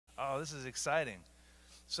Oh, this is exciting.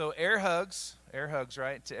 So air hugs,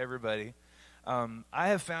 right, to everybody. I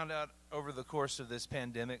have found out over the course of this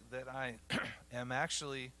pandemic that I am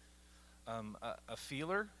actually a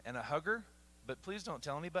feeler and a hugger, but please don't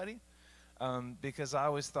tell anybody because I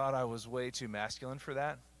always thought I was way too masculine for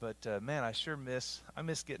that. But man, I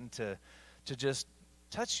miss getting to just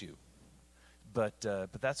touch you. But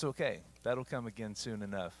that's okay. That'll come again soon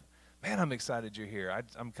enough. Man, I'm excited you're here.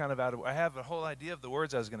 I'm kind of I have a whole idea of the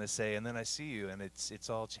words I was going to say, and then I see you, and it's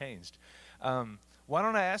all changed. Why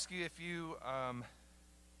don't I ask you if you,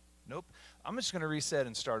 nope. I'm just going to reset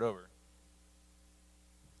and start over.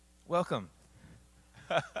 Welcome.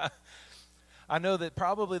 I know that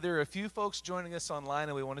probably there are a few folks joining us online,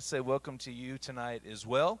 and we want to say welcome to you tonight as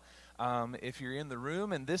well. If you're in the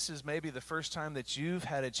room and this is maybe the first time that you've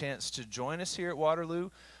had a chance to join us here at Waterloo,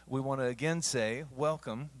 we want to again say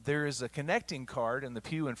welcome. There is a connecting card in the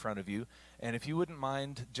pew in front of you, and if you wouldn't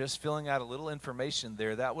mind just filling out a little information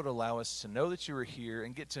there, that would allow us to know that you were here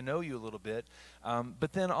and get to know you a little bit.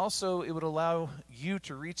 But then also it would allow you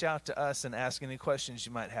to reach out to us and ask any questions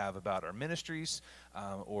you might have about our ministries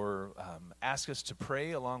or ask us to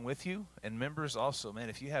pray along with you. And members also, man,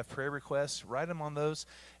 if you have prayer requests, write them on those,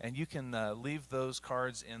 and you can leave those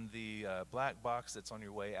cards in the black box that's on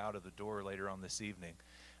your way out of the door later on this evening.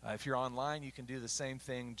 If you're online, you can do the same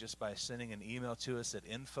thing just by sending an email to us at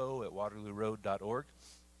info@waterlooroad.org.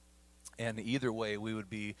 And either way, we would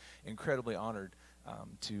be incredibly honored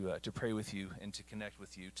to pray with you and to connect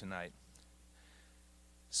with you tonight.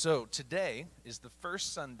 So today is the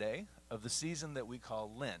first Sunday of the season that we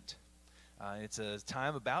call Lent. It's a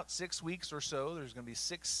time about 6 weeks or so. There's going to be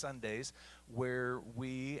 6 Sundays where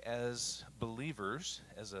we as believers,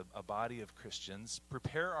 as a body of Christians,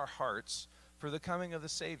 prepare our hearts for the coming of the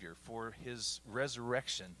Savior, for his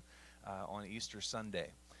resurrection on Easter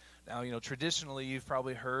Sunday. Now, traditionally you've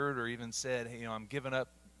probably heard or even said, hey, I'm giving up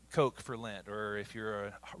Coke for Lent, or if you're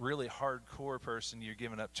a really hardcore person, you're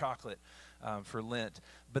giving up chocolate for Lent.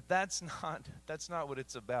 But that's not what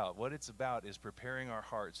it's about. What it's about is preparing our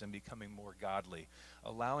hearts and becoming more godly,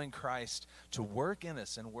 allowing Christ to work in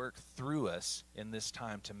us and work through us in this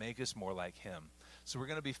time to make us more like him. So we're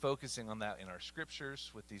going to be focusing on that in our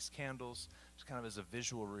scriptures with these candles, just kind of as a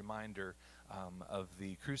visual reminder of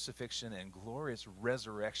the crucifixion and glorious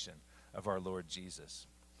resurrection of our Lord Jesus.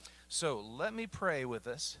 So let me pray with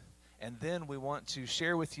us, and then we want to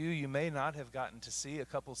share with you. You may not have gotten to see, a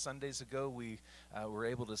couple Sundays ago we were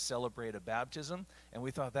able to celebrate a baptism, and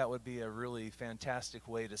we thought that would be a really fantastic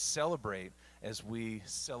way to celebrate as we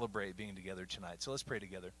celebrate being together tonight. So let's pray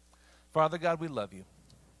together. Father God, we love you.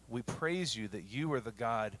 We praise you that you are the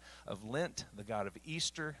God of Lent, the God of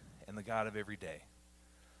Easter, and the God of every day.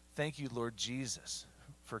 Thank you, Lord Jesus,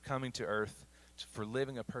 for coming to earth, for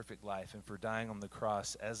living a perfect life, and for dying on the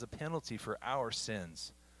cross as a penalty for our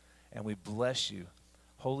sins. And we bless you,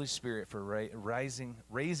 Holy Spirit, for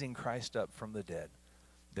raising Christ up from the dead,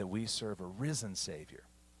 that we serve a risen Savior.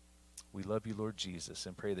 We love you, Lord Jesus,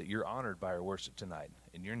 and pray that you're honored by our worship tonight.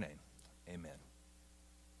 In your name, amen.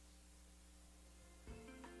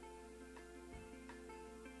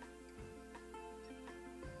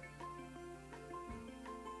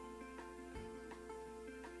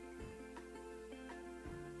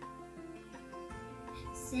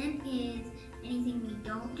 Sin is anything we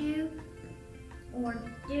don't do or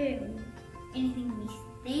do, anything we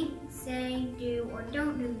think, say, do, or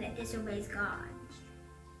don't do that disobeys God.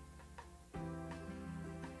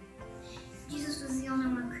 Jesus was the only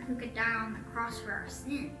one who could die on the cross for our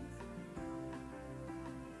sins,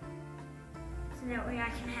 so that way I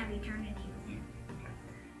can have eternity with him.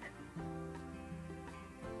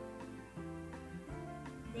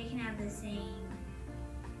 They can have the same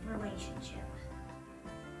relationship.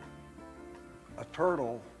 A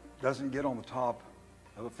turtle doesn't get on the top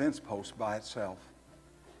of a fence post by itself.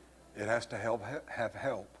 It has to have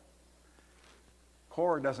help.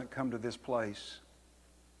 Cora doesn't come to this place,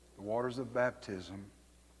 the waters of baptism,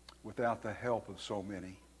 without the help of so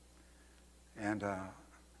many. And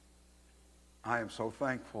I am so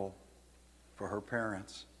thankful for her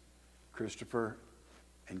parents, Christopher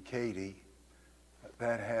and Katie,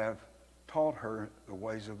 that have taught her the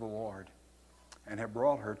ways of the Lord and have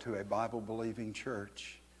brought her to a Bible-believing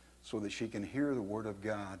church so that she can hear the Word of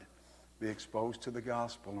God, be exposed to the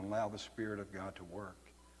gospel, and allow the Spirit of God to work.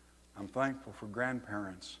 I'm thankful for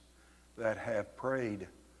grandparents that have prayed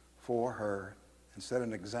for her and set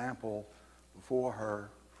an example before her,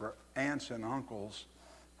 for aunts and uncles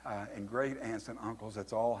and great aunts and uncles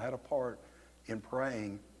that's all had a part in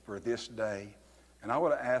praying for this day. And I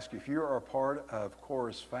want to ask, if you are a part of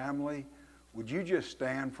Cora's family, would you just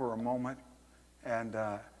stand for a moment and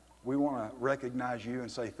we want to recognize you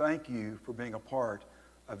and say thank you for being a part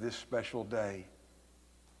of this special day.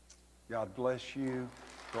 God bless you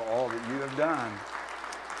for all that you have done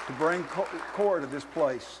to bring Cora to this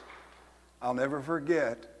place. I'll never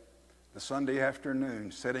forget the Sunday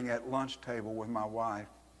afternoon sitting at lunch table with my wife.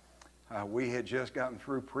 We had just gotten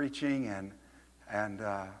through preaching and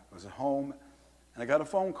was at home, and I got a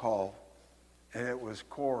phone call, and it was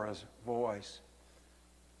Cora's voice.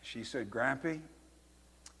 She said, "Grampy,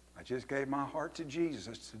 I just gave my heart to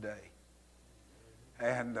Jesus today."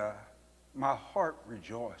 And my heart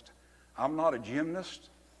rejoiced. I'm not a gymnast,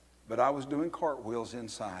 but I was doing cartwheels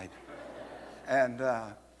inside. And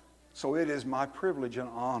so it is my privilege and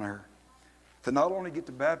honor to not only get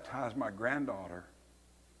to baptize my granddaughter,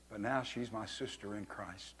 but now she's my sister in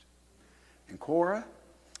Christ. And Cora,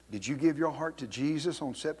 did you give your heart to Jesus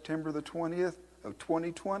on September the 20th of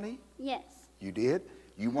 2020? Yes. You did?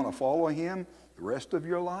 You want to follow him the rest of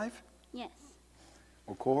your life? Yes.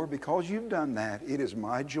 Well, Cora, because you've done that, it is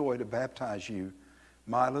my joy to baptize you,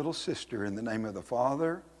 my little sister, in the name of the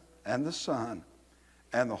Father and the Son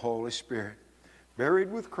and the Holy Spirit,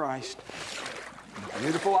 buried with Christ,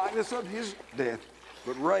 beautiful likeness of his death,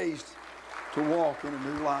 but raised to walk in a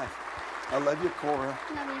new life. I love you, Cora.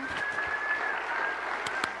 Love you.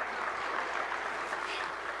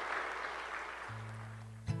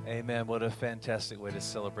 Amen. What a fantastic way to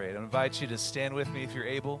celebrate. I invite you to stand with me if you're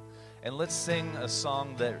able, and let's sing a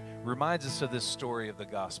song that reminds us of this story of the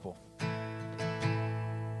gospel.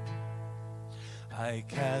 I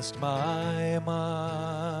cast my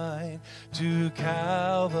mind to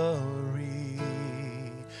Calvary,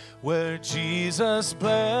 where Jesus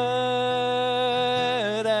bled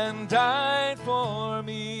and died for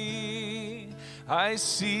me. I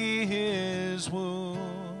see his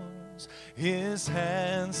wounds, his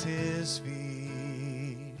hands, his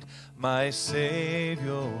feet, my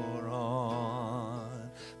Savior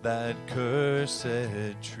on that cursed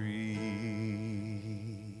tree.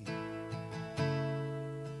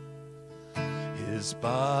 His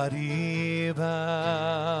body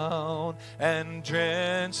bound and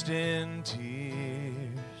drenched in tears,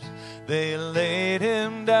 they laid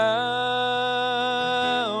him down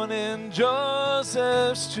in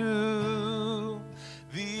Joseph's tomb,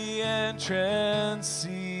 the entrance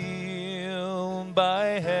sealed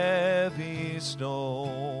by heavy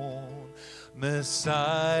stone,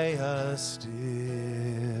 Messiah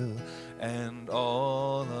still and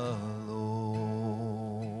all alone.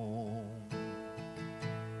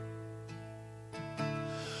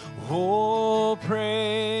 Oh,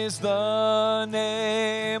 praise the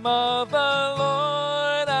name of the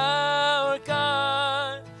Lord our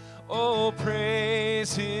God. Oh,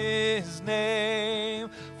 praise his name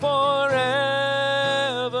forevermore.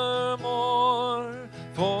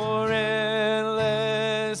 For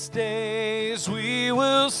endless days we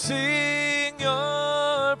will sing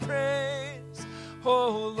your praise,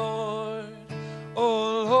 oh Lord,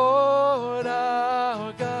 oh Lord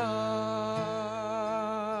our God.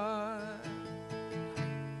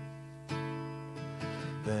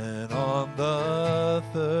 Then on the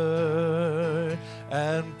third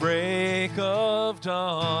and break of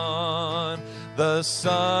dawn, the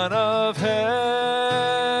Son of Heaven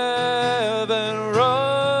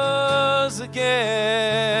rose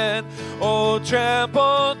again. Oh,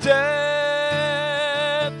 trample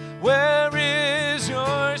death, where is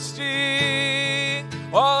your sting?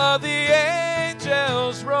 All of the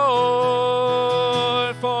angels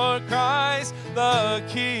roar for Christ the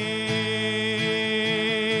King.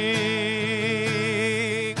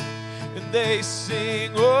 And they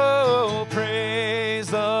sing, oh,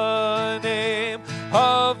 praise the name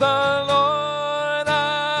of the Lord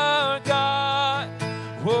our God.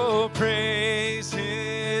 Oh, praise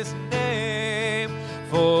his name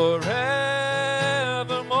forevermore.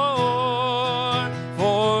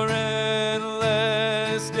 For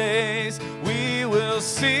endless days we will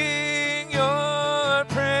sing your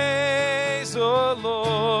praise, oh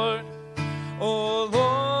Lord, oh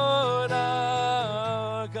Lord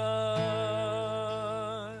our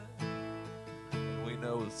God. And we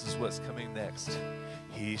know this is what's coming next.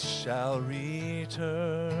 He shall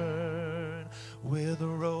return with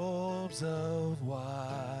robes of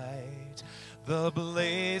white. The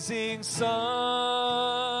blazing sun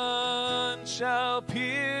shall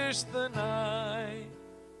pierce the night,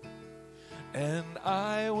 and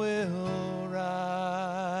I will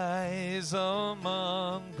rise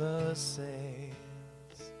among the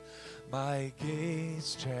saints, my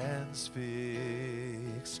gaze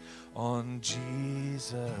transfixed on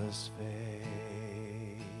Jesus' face.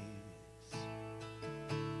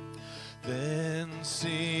 Then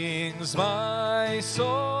sings my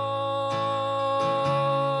soul,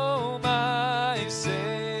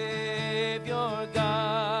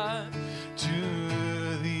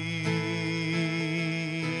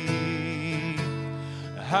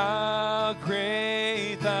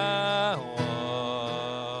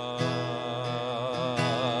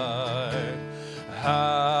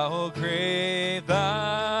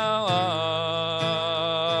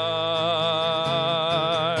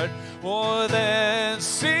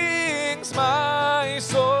 my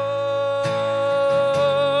soul,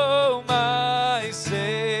 my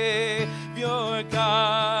Savior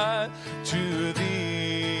God, to thee.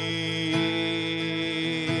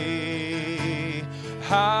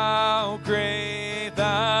 How great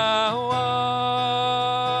thou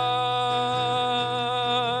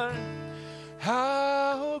art,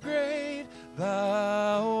 how great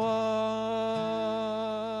thou art.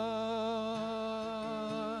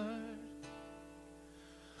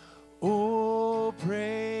 Oh,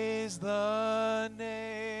 praise the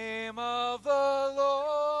name of the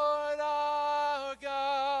Lord our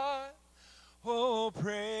God. Oh,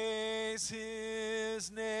 praise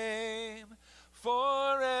his name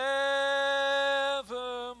forevermore.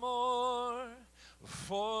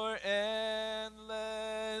 For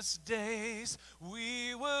endless days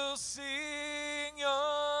we will sing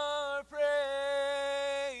your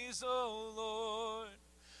praise, O Lord.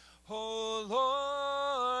 O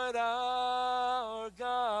Lord our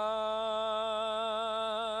God.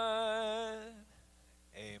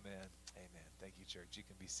 Amen. Amen. Thank you, church. You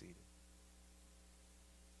can be seated.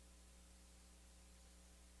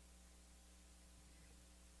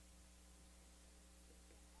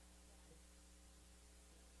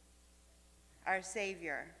 Our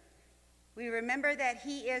Savior. We remember that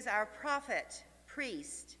he is our prophet,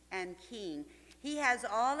 priest, and king. He has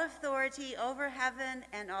all authority over heaven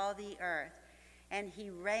and all the earth, and he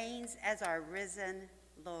reigns as our risen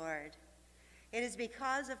Lord. It is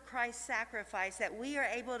because of Christ's sacrifice that we are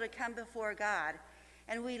able to come before God,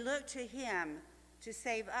 and we look to him to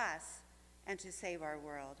save us and to save our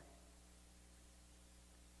world.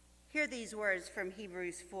 Hear these words from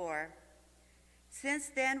Hebrews 4. Since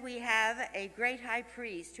then we have a great high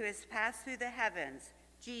priest who has passed through the heavens,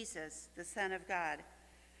 Jesus, the Son of God.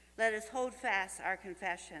 Let us hold fast our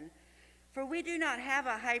confession. For we do not have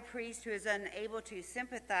a high priest who is unable to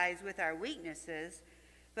sympathize with our weaknesses,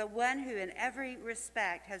 but one who in every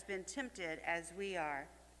respect has been tempted as we are,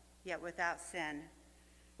 yet without sin.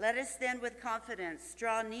 Let us then with confidence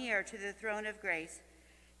draw near to the throne of grace,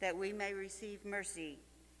 that we may receive mercy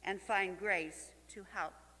and find grace to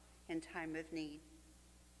help in time of need.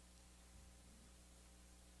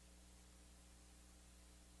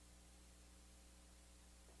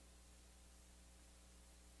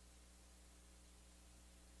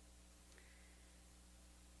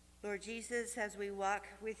 Lord Jesus, as we walk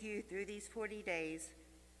with you through these 40 days,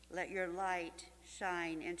 let your light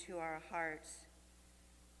shine into our hearts.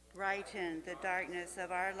 Brighten the darkness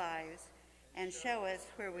of our lives and show us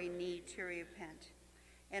where we need to repent.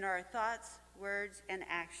 In our thoughts, words, and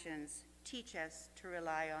actions, teach us to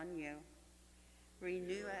rely on you.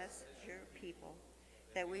 Renew us, your people,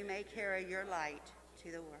 that we may carry your light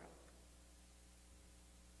to the world.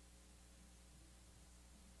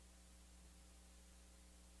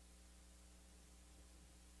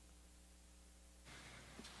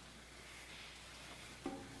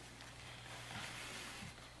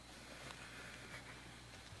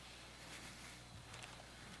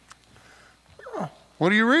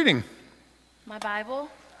 What are you reading? My Bible?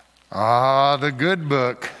 Ah, the good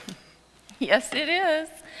book. Yes, it is.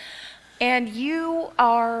 And you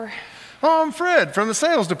are... Oh, I'm Fred from the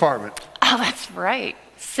sales department. Oh, that's right.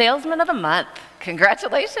 Salesman of the month.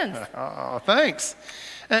 Congratulations. Oh, thanks.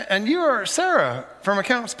 And you are Sarah from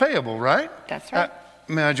accounts payable, right? That's right.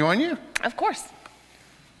 May I join you? Of course.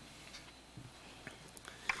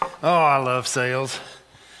 Oh, I love sales.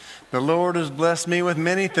 The Lord has blessed me with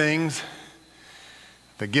many things.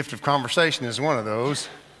 The gift of conversation is one of those.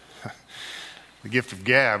 The gift of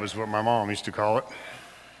gab is what my mom used to call it.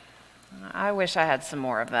 I wish I had some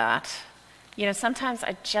more of that. You know, sometimes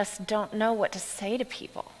I just don't know what to say to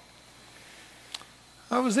people.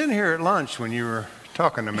 I was in here at lunch when you were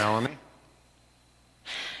talking to Melanie.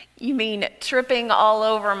 You mean tripping all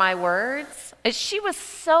over my words? She was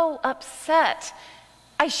so upset.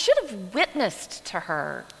 I should have witnessed to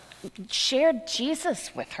her, shared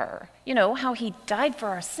Jesus with her. You know, how he died for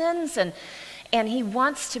our sins and he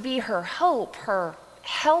wants to be her hope, her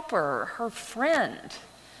helper, her friend.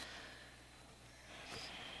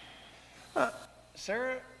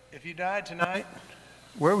 Sarah, if you died tonight,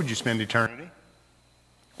 where would you spend eternity?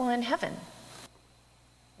 Well, in heaven.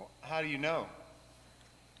 How do you know?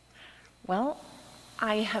 Well,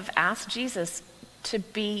 I have asked Jesus to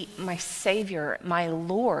be my Savior, my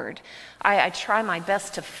Lord. I try my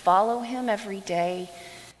best to follow him every day,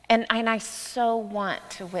 and I so want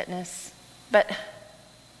to witness, but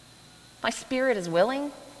my spirit is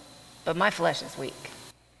willing, but my flesh is weak.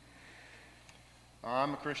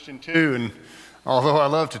 I'm a Christian too, and although I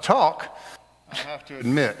love to talk, I have to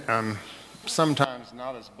admit I'm sometimes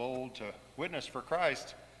not as bold to witness for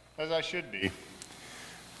Christ as I should be.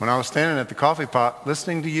 When I was standing at the coffee pot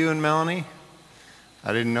listening to you and Melanie,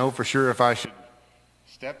 I didn't know for sure if I should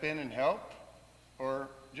step in and help or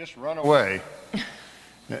just run away.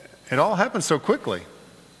 It all happened so quickly.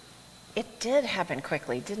 It did happen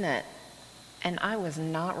quickly, didn't it? And I was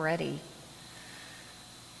not ready.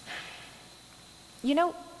 You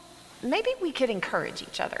know, maybe we could encourage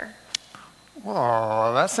each other.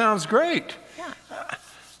 Oh, that sounds great. Yeah.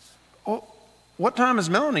 Well, what time is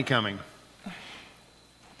Melanie coming?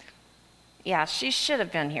 Yeah, she should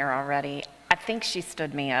have been here already. I think she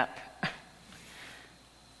stood me up.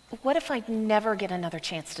 What if I never get another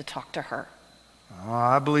chance to talk to her? Oh,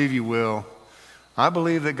 I believe you will. I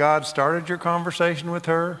believe that God started your conversation with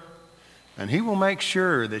her, and He will make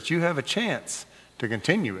sure that you have a chance to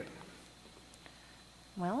continue it.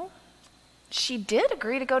 Well, she did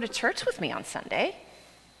agree to go to church with me on Sunday.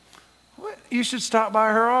 Well, you should stop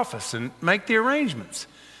by her office and make the arrangements.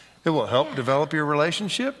 It will help develop your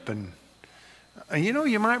relationship, and you know,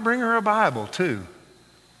 you might bring her a Bible too.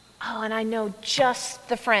 Oh, and I know just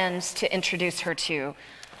the friends to introduce her to.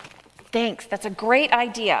 Thanks, that's a great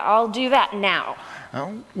idea. I'll do that now.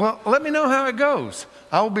 Oh, well, let me know how it goes.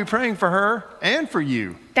 I will be praying for her and for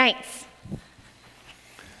you. Thanks.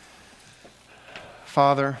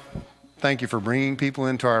 Father, thank you for bringing people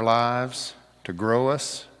into our lives to grow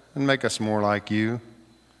us and make us more like you.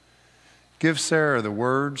 Give Sarah the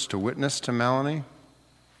words to witness to Melanie.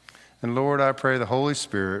 And Lord, I pray the Holy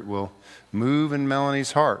Spirit will move in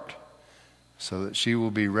Melanie's heart so that she will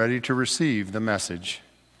be ready to receive the message.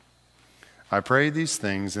 I pray these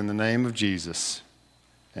things in the name of Jesus.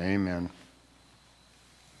 Amen.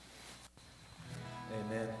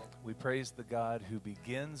 Amen. We praise the God who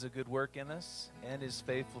begins a good work in us and is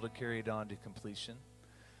faithful to carry it on to completion.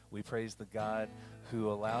 We praise the God who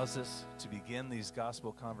allows us to begin these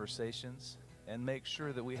gospel conversations and make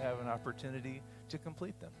sure that we have an opportunity to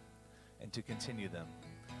complete them and to continue them.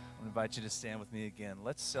 I invite you to stand with me again.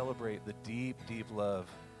 Let's celebrate the deep, deep love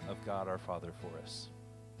of God our Father for us.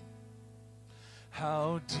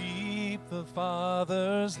 How deep the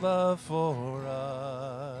Father's love for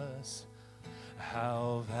us,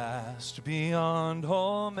 how vast beyond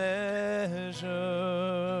all measure,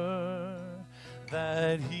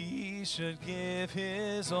 that He should give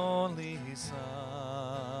His only Son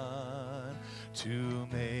to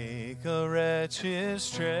make a wretch His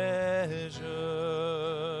treasure.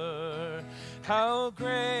 How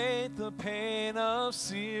great the pain of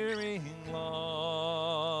searing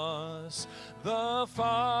loss, the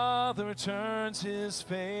Father turns His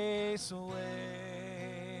face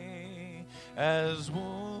away, as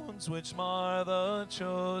wounds which mar the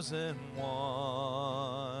chosen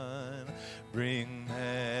one bring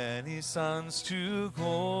many sons to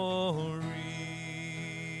glory.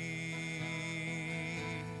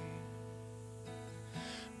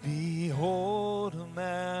 Behold a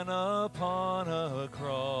man upon a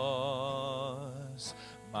cross,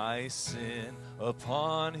 my sin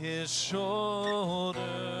upon His shoulders.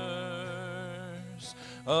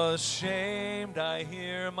 Ashamed I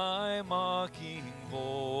hear my mocking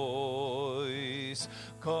voice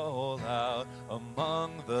call out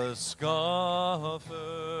among the scoffers.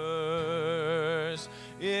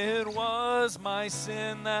 It was my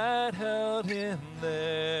sin that held Him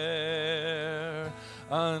there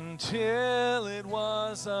until it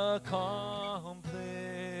was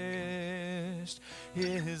accomplished.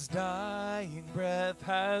 His dying breath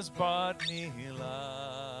has brought me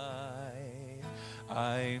life.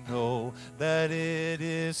 I know that it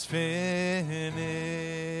is finished.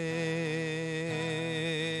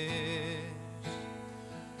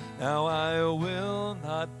 Now I will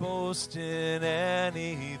not boast in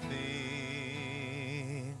anything,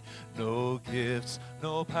 no gifts,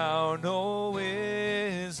 no power, no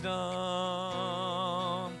wisdom,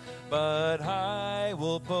 but I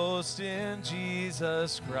will boast in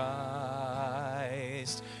Jesus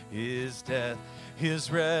Christ, His death, His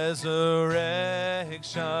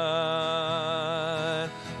resurrection.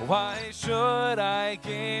 Why should I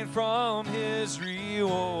gain from His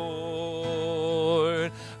reward?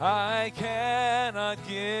 I cannot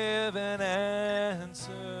give an answer,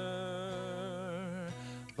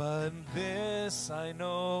 but this I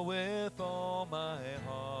know with all my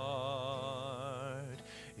heart: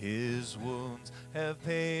 His wounds have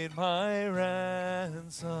paid my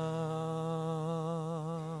ransom.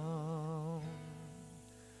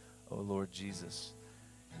 Oh Lord Jesus,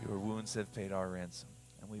 your wounds have paid our ransom,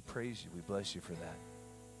 and we praise you, we bless you for that.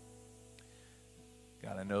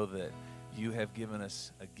 God, I know that you have given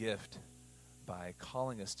us a gift by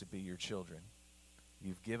calling us to be your children.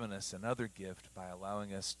 You've given us another gift by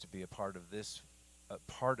allowing us to be a part of this a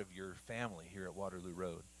part of your family here at Waterloo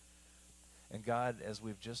Road. And God, as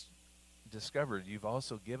we've just discovered, you've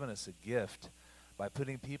also given us a gift by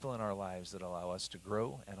putting people in our lives that allow us to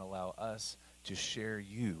grow and allow us to share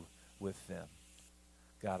you with them.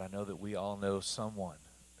 God, I know that we all know someone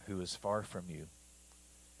who is far from you,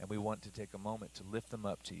 and we want to take a moment to lift them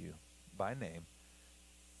up to you by name,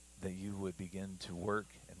 that you would begin to work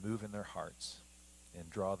and move in their hearts and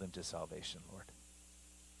draw them to salvation, Lord.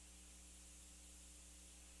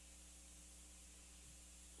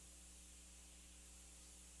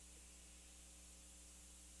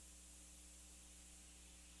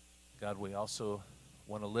 God, we also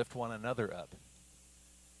want to lift one another up.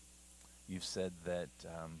 You've said that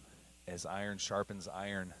as iron sharpens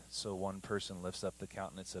iron, so one person lifts up the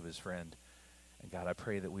countenance of his friend. And God, I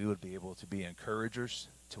pray that we would be able to be encouragers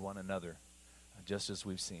to one another, just as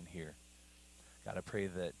we've seen here. God, I pray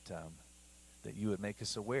that that you would make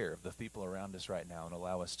us aware of the people around us right now and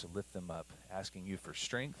allow us to lift them up, asking you for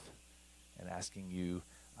strength and asking you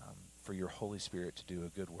for your Holy Spirit to do a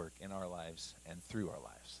good work in our lives and through our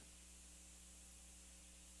lives.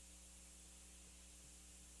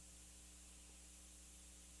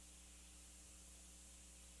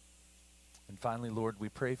 And finally, Lord, we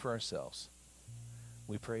pray for ourselves.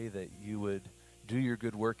 We pray that you would do your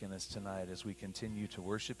good work in us tonight as we continue to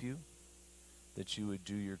worship you, that you would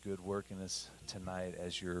do your good work in us tonight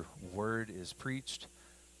as your word is preached,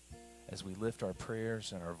 as we lift our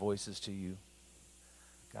prayers and our voices to you.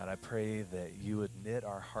 God, I pray that you would knit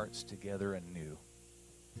our hearts together anew.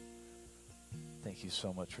 Thank you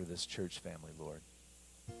so much for this church family, Lord.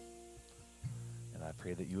 And I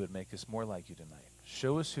pray that you would make us more like you tonight.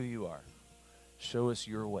 Show us who you are. Show us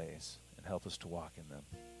your ways and help us to walk in them.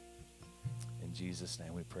 In Jesus'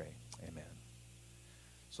 name we pray. Amen.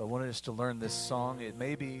 So I wanted us to learn this song. It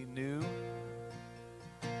may be new,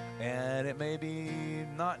 and it may be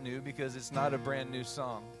not new because it's not a brand new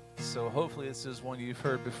song. So hopefully this is one you've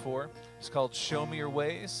heard before. It's called Show Me Your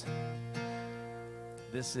Ways.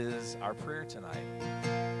 This is our prayer tonight.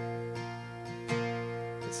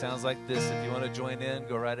 It sounds like this. If you want to join in,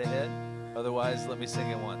 go right ahead. Otherwise, let me sing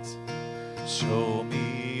it once. Show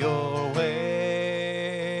me your ways,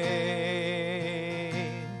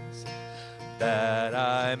 that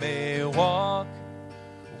I may walk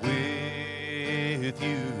with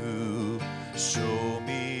you. Show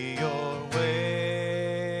me your ways.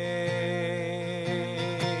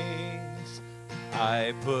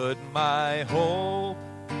 I put my hope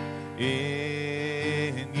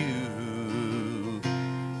in you.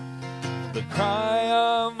 The cry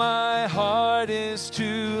of my heart is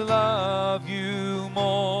to love you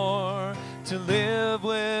more, to live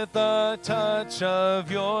with the touch of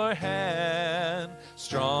your hand,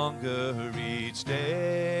 stronger each day.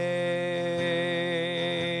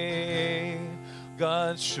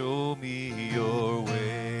 God, show me your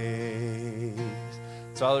ways.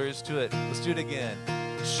 That's all there is to it. Let's do it again.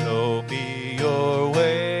 Show me your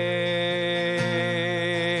ways,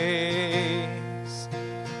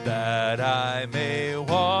 that I may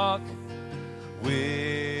walk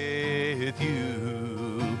with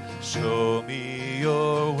you. Show me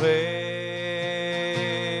your ways.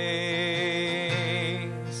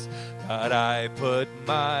 God, I put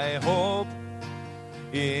my hope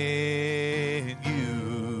in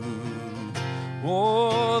you.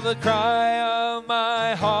 Oh, the cry of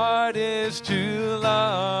my heart is to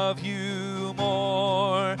love you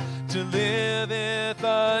more, to live with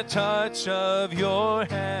the touch of your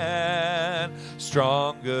hand,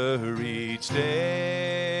 stronger each day.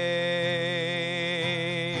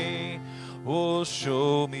 Oh,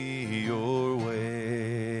 show me your ways.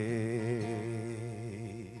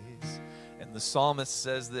 And the psalmist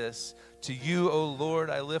says this, to you, O Lord,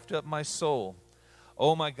 I lift up my soul.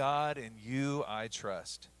 O my God, in you I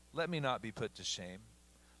trust. Let me not be put to shame.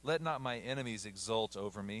 Let not my enemies exult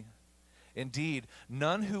over me. Indeed,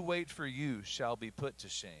 none who wait for you shall be put to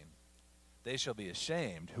shame. They shall be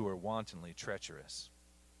ashamed who are wantonly treacherous.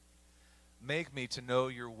 Make me to know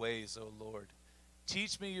your ways, O Lord.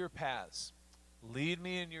 Teach me your paths. Lead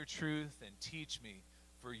me in your truth and teach me,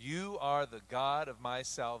 for you are the God of my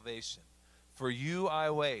salvation. For you I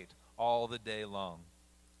wait all the day long.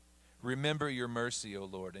 Remember your mercy, O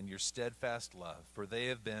Lord, and your steadfast love, for they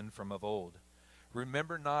have been from of old.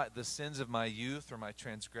 Remember not the sins of my youth or my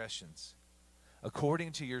transgressions.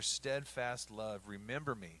 According to your steadfast love,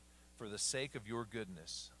 remember me for the sake of your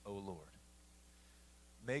goodness, O Lord.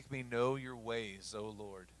 Make me know your ways, O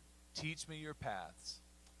Lord. Teach me your paths.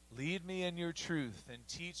 Lead me in your truth and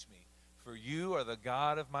teach me, for you are the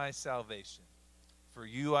God of my salvation. For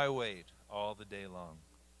you I wait all the day long.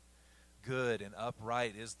 Good and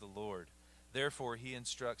upright is the Lord. Therefore, he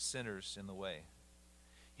instructs sinners in the way.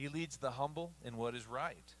 He leads the humble in what is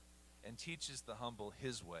right and teaches the humble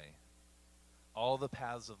his way. All the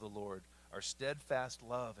paths of the Lord are steadfast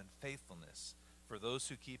love and faithfulness for those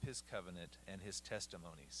who keep his covenant and his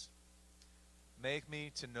testimonies. Make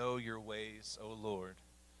me to know your ways, O Lord.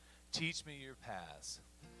 Teach me your paths.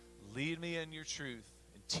 Lead me in your truth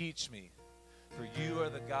and teach me, for you are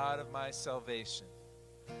the God of my salvation.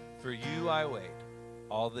 For you I wait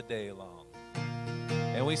all the day long.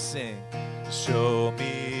 And we sing, show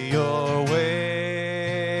me your ways,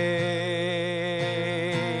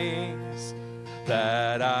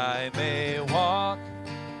 that I may walk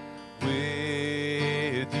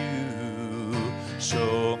with you.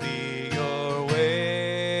 Show me your ways,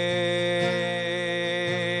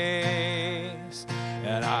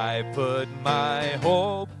 and I put my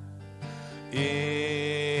hope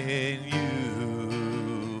in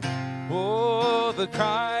you. Oh, the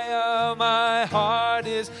cry of my heart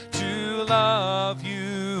is to love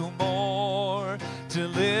you more, to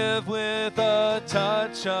live with a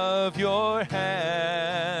touch of your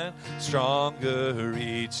hand, stronger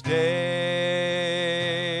each day.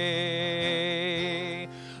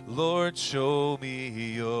 Lord, show me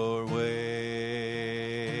your ways.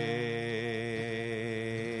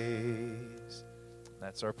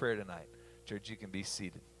 That's our prayer tonight. Church, you can be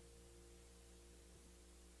seated.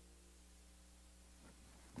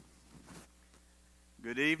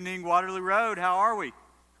 Good evening, Waterloo Road. How are we?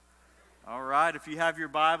 All right, if you have your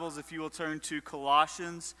Bibles, if you will turn to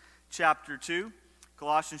Colossians chapter 2.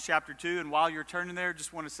 Colossians chapter 2. And while you're turning there,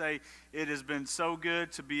 just want to say it has been so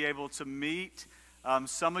good to be able to meet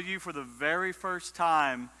some of you for the very first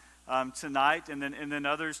time tonight, and then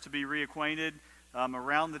others to be reacquainted.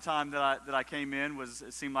 Around the time that I came in,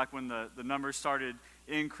 it seemed like when the numbers started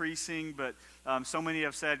increasing, but so many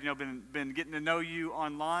have said, been getting to know you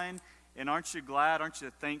online. And aren't you glad, aren't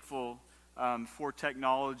you thankful for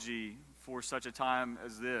technology for such a time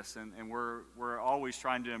as this? And we're always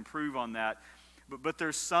trying to improve on that. But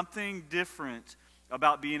there's something different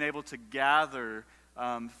about being able to gather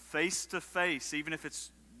face to face, even if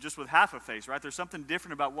it's just with half a face, right? There's something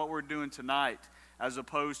different about what we're doing tonight as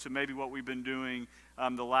opposed to maybe what we've been doing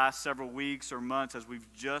the last several weeks or months as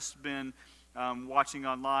we've just been watching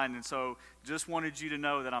online. And so just wanted you to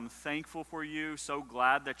know that I'm thankful for you, so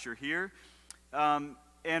glad that you're here.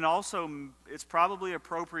 And also, it's probably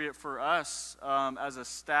appropriate for us as a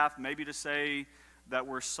staff maybe to say that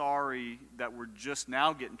we're sorry that we're just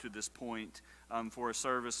now getting to this point for a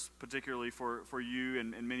service, particularly for you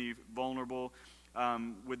and many vulnerable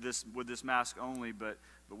with this mask only. But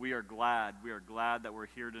we are glad. We are glad that we're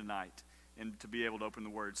here tonight and to be able to open the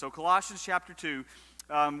Word. So Colossians chapter 2.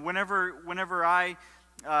 Whenever I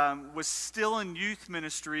was still in youth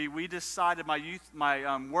ministry, we decided,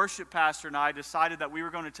 my worship pastor and I decided that we were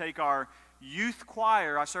going to take our youth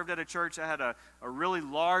choir. I served at a church that had a really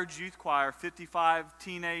large youth choir, 55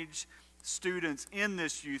 teenage students in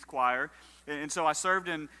this youth choir. And so I served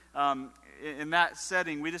in that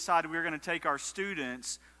setting. We decided we were going to take our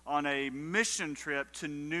students on a mission trip to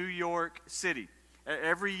New York City.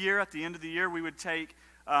 Every year, at the end of the year, we would take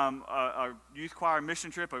a youth choir mission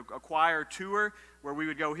trip, a choir tour, where we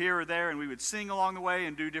would go here or there and we would sing along the way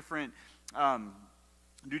and do different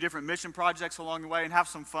mission projects along the way and have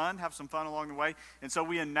some fun along the way. And so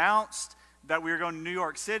we announced that we were going to New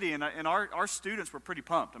York City, and our students were pretty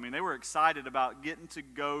pumped. I mean, they were excited about getting to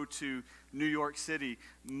go to New York City.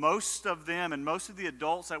 Most of them and most of the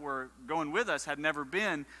adults that were going with us had never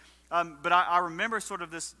been. But I remember sort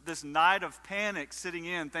of this night of panic sitting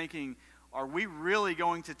in thinking, are we really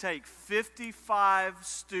going to take 55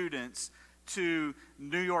 students to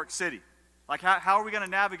New York City? Like, how are we going to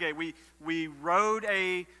navigate? We rode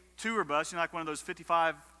a tour bus, like one of those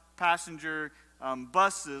 55-passenger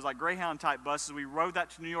buses, like Greyhound-type buses. We rode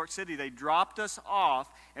that to New York City. They dropped us off,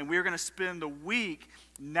 and we were going to spend the week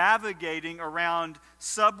navigating around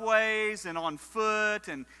subways and on foot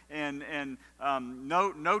and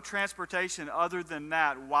no transportation other than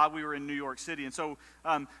that while we were in New York City. And so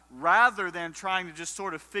rather than trying to just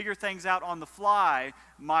sort of figure things out on the fly,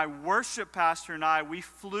 my worship pastor and I, we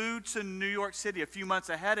flew to New York City a few months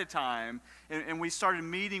ahead of time, and we started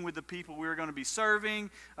meeting with the people we were going to be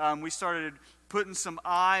serving. We started putting some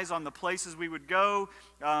eyes on the places we would go,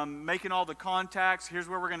 making all the contacts. Here's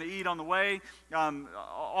where we're going to eat on the way,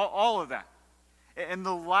 all of that. And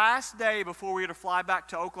the last day before we were to fly back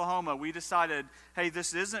to Oklahoma, we decided, hey,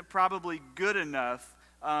 this isn't probably good enough.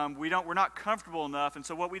 We're not comfortable enough. And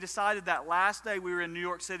so what we decided that last day we were in New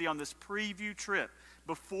York City on this preview trip,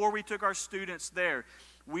 before we took our students there,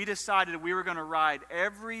 we decided we were going to ride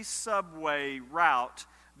every subway route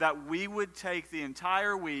that we would take the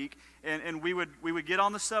entire week and we would get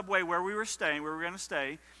on the subway where we were going to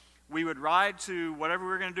stay. We would ride to whatever we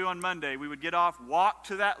were going to do on Monday. We would get off, walk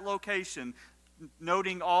to that location,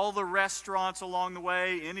 noting all the restaurants along the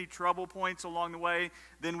way, any trouble points along the way.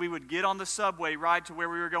 Then we would get on the subway, ride to where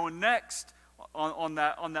we were going next on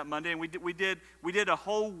that Monday. And we did a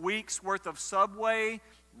whole week's worth of subway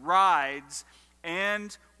rides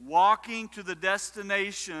and walking to the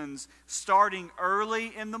destinations starting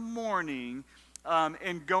early in the morning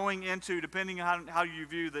and going into, depending on how you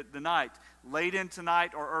view the night, late into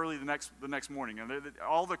night or early the next morning. And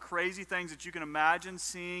all the crazy things that you can imagine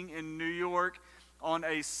seeing in New York on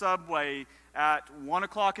a subway at 1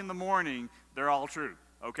 o'clock in the morning, they're all true,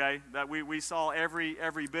 okay? That we saw every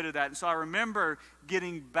bit of that. And so I remember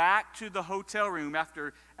getting back to the hotel room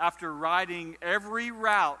after riding every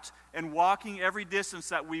route and walking every distance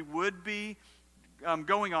that we would be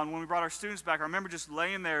going on when we brought our students back. I remember just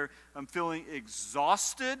laying there feeling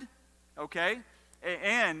exhausted, okay?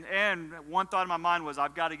 And one thought in my mind was,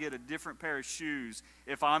 I've got to get a different pair of shoes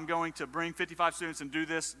if I'm going to bring 55 students and do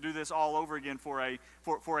this all over again for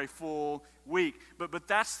a full week. But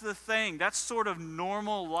that's the thing. That's sort of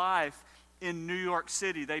normal life in New York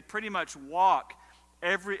City. They pretty much walk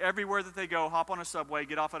everywhere that they go, hop on a subway,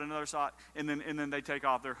 get off at another spot, and then they take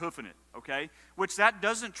off. They're hoofing it, okay? Which that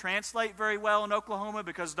doesn't translate very well in Oklahoma,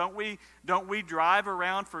 because don't we drive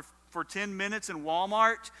around for 10 minutes in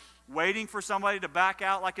Walmart waiting for somebody to back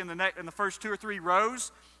out like in the first 2 or 3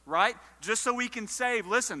 rows, right? Just so we can save,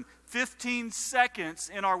 15 seconds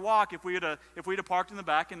in our walk if we'd have parked in the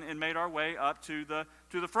back and made our way up to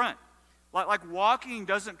the front. Like walking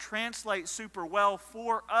doesn't translate super well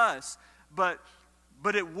for us, but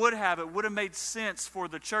it would have made sense for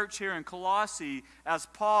the church here in Colossae as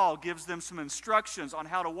Paul gives them some instructions on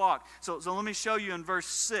how to walk. So let me show you in verse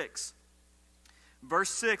 6. Verse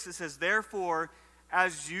 6, it says, "Therefore,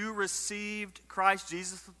 as you received Christ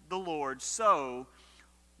Jesus the Lord, so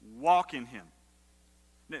walk in him."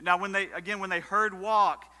 Now, when they heard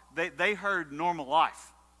walk, they heard normal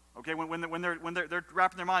life. Okay, when they're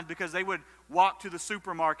wrapping their minds, because they would walk to the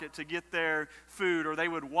supermarket to get their food, or they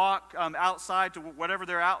would walk outside to whatever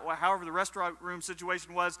however the restaurant room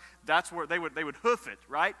situation was. That's where they would hoof it,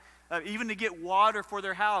 right? Even to get water for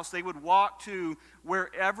their house, they would walk to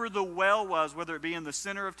wherever the well was, whether it be in the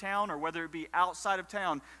center of town or whether it be outside of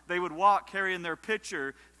town. They would walk carrying their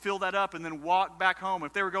pitcher, fill that up, and then walk back home.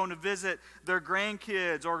 If they were going to visit their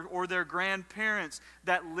grandkids or their grandparents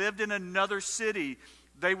that lived in another city,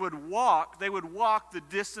 they would walk the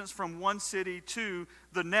distance from one city to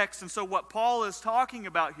the next. And so what Paul is talking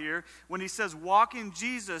about here, when he says walk in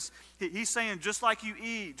Jesus, he's saying just like you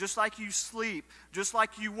eat, just like you sleep, just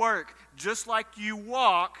like you work, just like you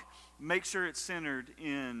walk, make sure it's centered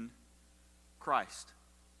in Christ.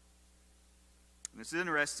 And it's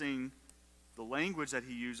interesting, the language that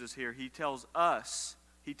he uses here. He tells us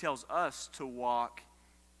to walk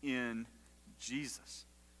in Jesus.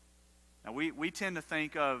 Now, we tend to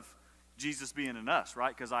think of Jesus being in us,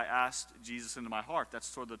 right? Because I asked Jesus into my heart. That's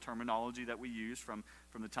sort of the terminology that we use from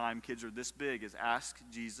the time kids are this big, is ask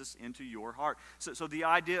Jesus into your heart. So the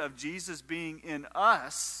idea of Jesus being in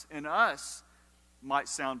us might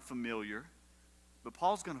sound familiar, but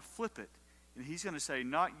Paul's going to flip it, and he's going to say,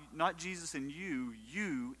 not Jesus in you,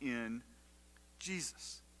 you in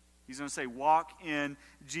Jesus. He's going to say, walk in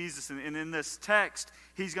Jesus. And in this text,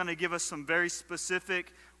 he's going to give us some very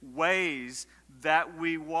specific ways that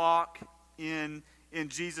we walk in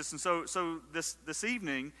Jesus. And so this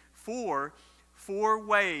evening, four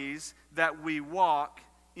ways that we walk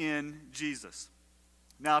in Jesus.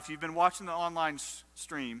 Now, if you've been watching the online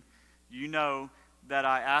stream, you know that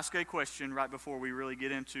I ask a question right before we really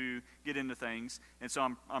get into things. And so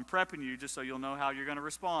I'm prepping you just so you'll know how you're going to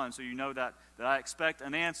respond, so you know that I expect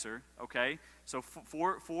an answer, okay? So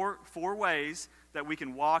four ways that we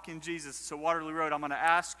can walk in Jesus. So Waterloo Road, I'm going to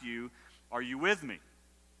ask you, are you with me?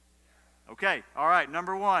 Okay, all right,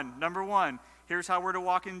 number one. Here's how we're to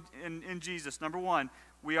walk in Jesus. Number one,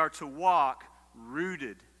 we are to walk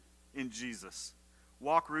rooted in Jesus.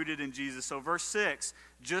 Walk rooted in Jesus. So verse 6,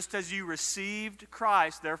 just as you received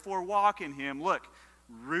Christ, therefore walk in him. Look,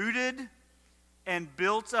 rooted and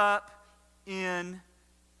built up in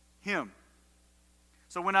him.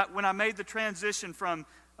 So when I made the transition from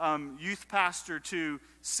youth pastor to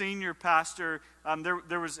senior pastor,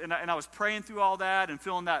 there was, and I was praying through all that and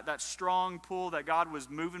feeling that strong pull that God was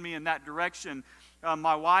moving me in that direction.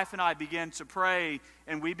 My wife and I began to pray,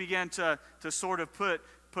 and we began to sort of put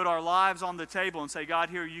our lives on the table and say, God,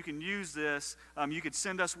 here, you can use this. You could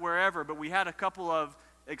send us wherever. But we had a couple of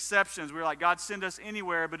exceptions. We were like, God, send us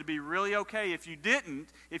anywhere, but it'd be really okay if you didn't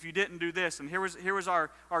do this. And here was our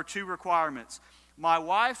two requirements. My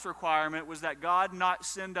wife's requirement was that God not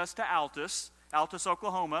send us to Altus,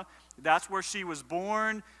 Oklahoma. That's where she was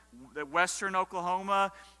born, western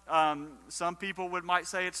Oklahoma. Some people might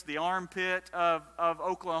say it's the armpit of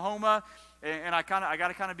Oklahoma. And I got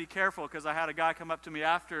to kind of be careful, because I had a guy come up to me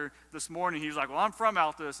after this morning. He was like, "Well, I'm from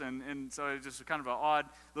Altus," and so it's just kind of a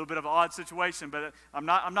little bit of an odd situation. But I'm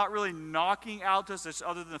not really knocking Altus, it's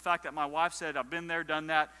other than the fact that my wife said, "I've been there, done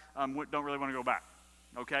that. Don't really want to go back."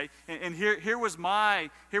 Okay, and here was my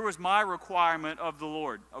requirement of the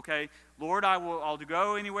Lord. Okay, Lord, I'll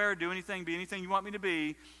go anywhere, do anything, be anything you want me to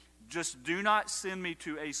be. Just do not send me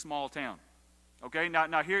to a small town. Okay,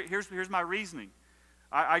 now here's my reasoning.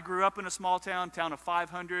 I grew up in a small town of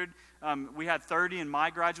 500. We had 30 in my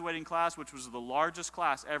graduating class, which was the largest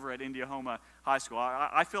class ever at Indiahoma High School.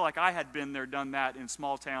 I feel like I had been there, done that in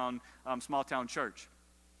small town church.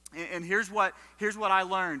 And here's what I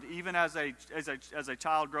learned, even as a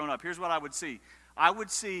child growing up. Here's what I would see. I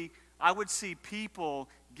would see people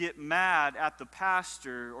get mad at the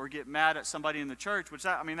pastor or get mad at somebody in the church, which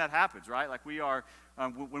that happens, right? Like we are.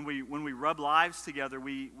 When we rub lives together,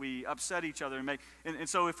 we upset each other and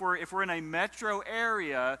so if we're in a metro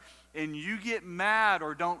area and you get mad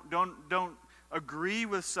or don't agree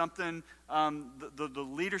with something, the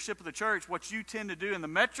leadership of the church, what you tend to do in the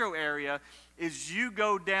metro area is you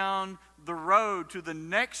go down the road to the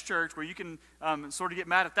next church where you can sort of get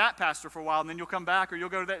mad at that pastor for a while, and then you'll come back, or you'll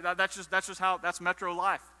go to that. That's metro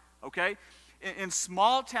life, okay? In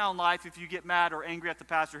small town life, if you get mad or angry at the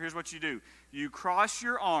pastor, here's what you do. You cross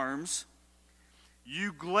your arms,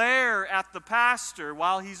 you glare at the pastor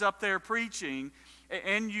while he's up there preaching,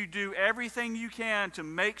 and you do everything you can to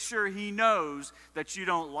make sure he knows that you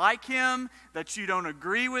don't like him, that you don't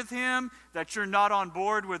agree with him, that you're not on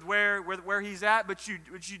board with where he's at, but you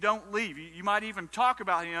don't leave. You might even talk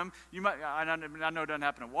about him. I know it doesn't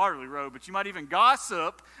happen at Waterloo Road, but you might even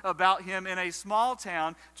gossip about him in a small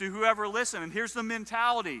town to whoever listens. And here's the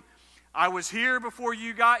mentality. I was here before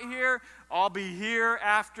you got here. I'll be here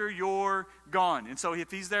after you're gone. And so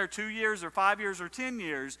if he's there 2 years or 5 years or 10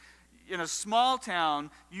 years, in a small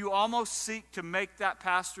town, you almost seek to make that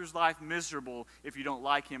pastor's life miserable if you don't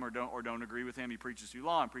like him or don't agree with him. He preaches too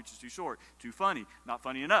long, preaches too short, too funny, not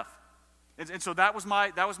funny enough. And so that was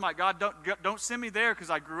my God. Don't send me there, because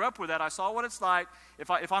I grew up with that. I saw what it's like.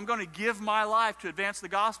 If I'm going to give my life to advance the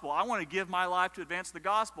gospel, I want to give my life to advance the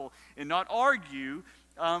gospel and not argue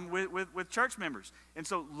with church members. And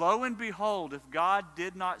so, lo and behold, if God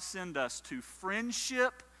did not send us to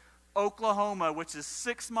Friendship, Oklahoma, which is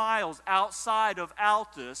 6 miles outside of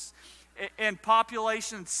Altus, and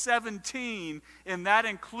population 17, and that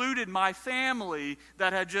included my family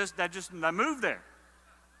that moved there.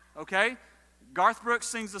 Okay? Garth Brooks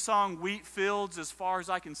sings the song "Wheat Fields as Far as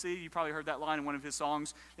I Can See." You probably heard that line in one of his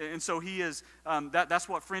songs. And so he is, that's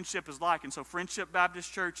what Friendship is like. And so Friendship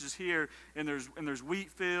Baptist Church is here, and there's wheat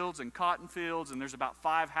fields and cotton fields, and there's about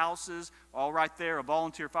 5 houses all right there, a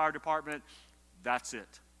volunteer fire department. That's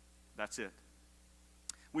it. That's it.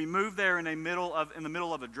 We moved there in the middle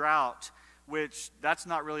of a drought, which that's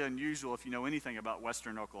not really unusual if you know anything about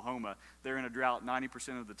western Oklahoma. They're in a drought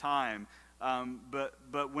 90% of the time.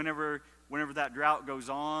 But whenever that drought goes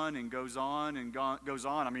on and goes on and goes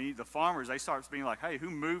on, I mean, the farmers, they start being like, "Hey, who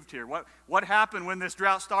moved here? What happened when this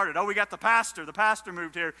drought started? Oh, we got the pastor. The pastor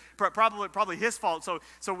moved here. Probably his fault." So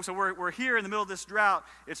we're here in the middle of this drought.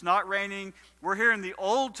 It's not raining. We're hearing the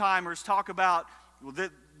old timers talk about, well,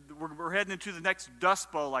 we're heading into the next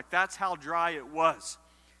Dust Bowl. Like, that's how dry it was.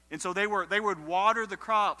 And so they would water the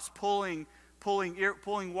crops, pulling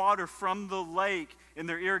water from the lake in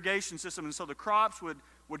their irrigation system. And so the crops would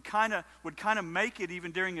kind of make it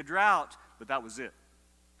even during a drought, but that was it.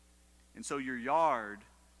 And so your yard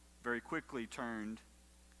very quickly turned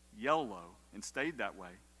yellow and stayed that way.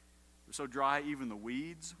 It was so dry, even the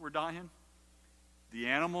weeds were dying. The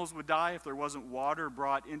animals would die if there wasn't water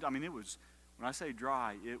brought in. I mean, it was, when I say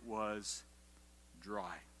dry, it was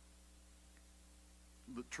dry.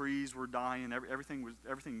 The trees were dying.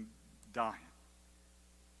 Everything dying.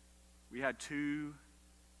 We had 2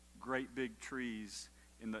 great big trees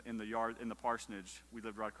in the yard, in the parsonage. We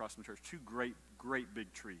lived right across from the church. 2 great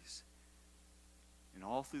big trees. And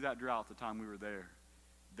all through that drought, the time we were there,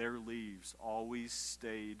 their leaves always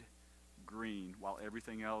stayed green while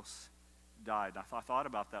everything else died. I thought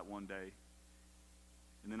about that one day.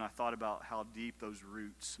 And then I thought about how deep those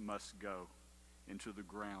roots must go into the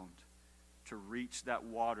ground to reach that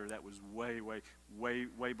water that was way, way, way,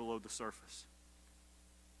 way below the surface.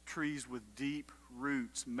 trees with deep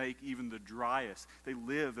roots make even the driest. They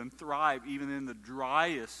live and thrive even in the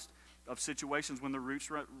driest of situations when the roots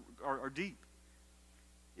are deep.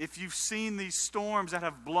 If you've seen these storms that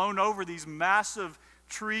have blown over these massive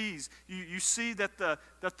trees, you see that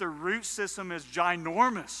the root system is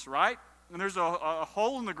ginormous, right? And there's a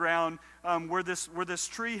hole in the ground where this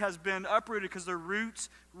tree has been uprooted because the roots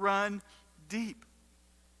run deep.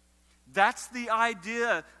 That's the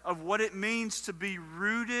idea of what it means to be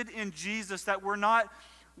rooted in Jesus, that we're not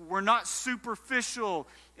superficial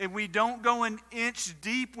and we don't go an inch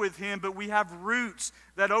deep with him, but we have roots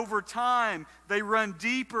that over time, they run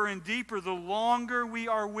deeper and deeper. The longer we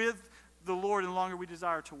are with the Lord, and the longer we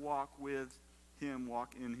desire to walk with him,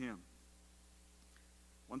 walk in him.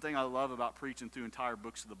 One thing I love about preaching through entire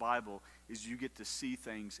books of the Bible is you get to see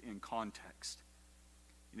things in context.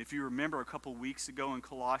 And if you remember a couple weeks ago in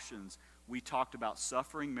Colossians, we talked about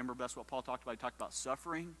suffering. Remember, that's what Paul talked about. He talked about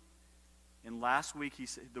suffering. And last week, he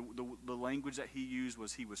said the language that he used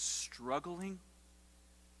was he was struggling.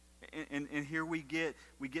 And here we get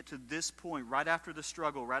to this point, right after the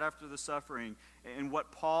struggle, right after the suffering. And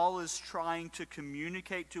what Paul is trying to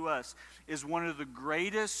communicate to us is one of the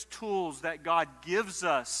greatest tools that God gives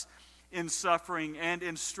us in suffering and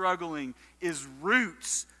in struggling is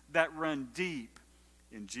roots that run deep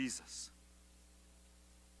in Jesus.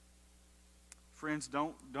 Friends,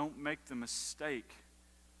 don't make the mistake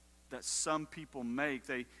that some people make.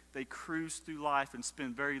 They cruise through life and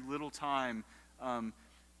spend very little time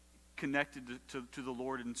connected to the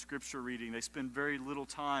Lord in Scripture reading. They spend very little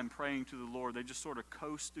time praying to the Lord. They just sort of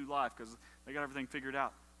coast through life because they got everything figured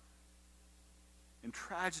out. And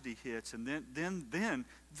tragedy hits, and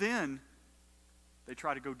then they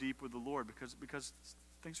try to go deep with the Lord because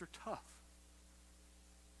things are tough.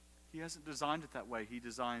 He hasn't designed it that way. He's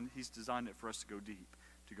designed it for us to go deep,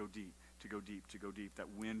 to go deep, to go deep, to go deep. That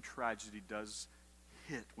when tragedy does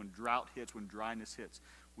hit, when drought hits, when dryness hits,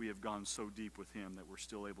 we have gone so deep with him that we're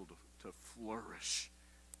still able to flourish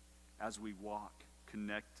as we walk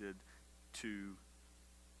connected to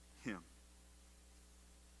him.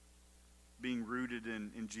 Being rooted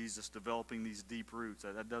in Jesus, developing these deep roots,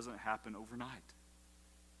 that doesn't happen overnight.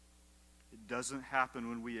 It doesn't happen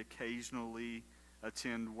when we occasionally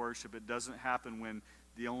attend worship. It doesn't happen when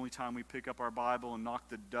the only time we pick up our Bible and knock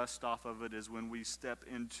the dust off of it is when we step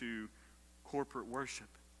into corporate worship.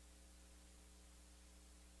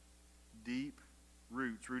 Deep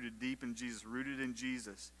roots, rooted deep in Jesus, rooted in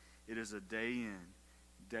Jesus. It is a day in,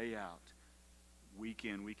 day out, week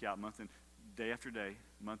in, week out, month in, day after day,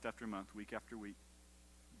 month after month, week after week,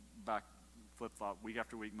 back, flip-flop, week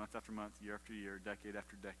after week, month after month, year after year, decade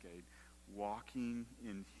after decade, walking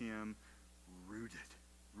in him, rooted.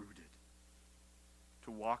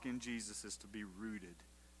 To walk in Jesus is to be rooted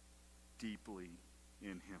deeply in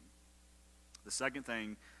him. The second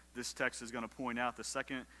thing this text is going to point out, the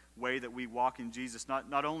second way that we walk in Jesus,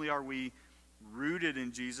 not only are we rooted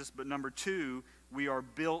in Jesus, but number two, we are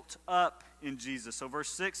built up in Jesus. So verse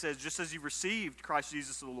 6 says, just as you received Christ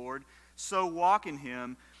Jesus the Lord, so walk in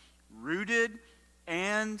him, rooted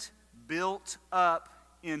and built up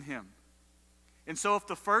in him. And so if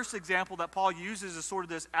the first example that Paul uses is sort of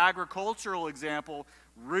this agricultural example,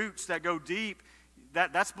 roots that go deep,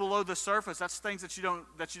 that's below the surface. That's things that you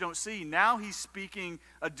don't see. Now he's speaking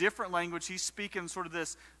a different language. He's speaking sort of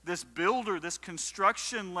this builder, this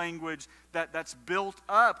construction language that's built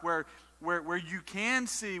up where you can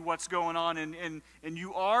see what's going on and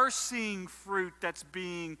you are seeing fruit that's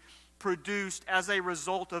being produced as a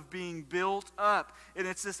result of being built up. And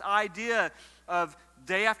it's this idea of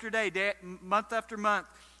day after day, month after month,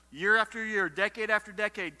 year after year, decade after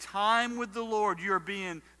decade, time with the Lord, you are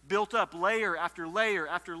being built up layer after layer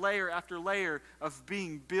after layer after layer of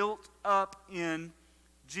being built up in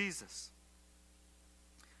Jesus.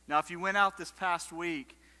 Now, if you went out this past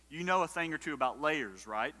week, you know a thing or two about layers,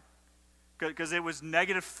 right? Because it was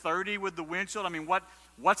negative 30 with the windshield. I mean,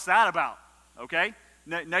 what's that about? Okay?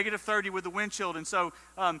 Negative 30 with the windshield. And so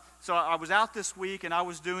I was out this week and I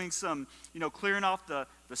was doing some, clearing off the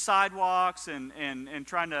sidewalks and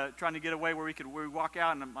trying to get away where we walk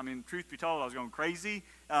out. And I mean, truth be told, I was going crazy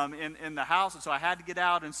in the house. And so I had to get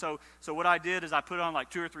out. And so what I did is I put on like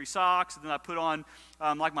 2 or 3 socks, and then I put on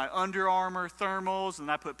like my Under Armour thermals, and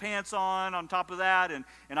I put pants on top of that. And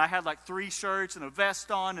I had like 3 shirts and a vest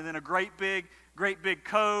on, and then a great big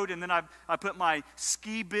coat, and then I put my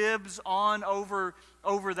ski bibs on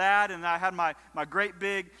over that, and I had my great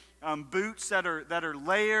big boots that are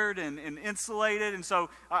layered and insulated, and so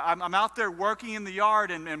I'm out there working in the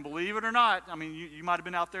yard, and believe it or not, I mean you might have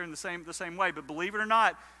been out there in the same way, but believe it or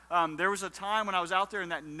not, there was a time when I was out there in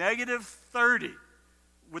that negative 30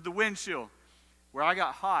 with the windshield, where I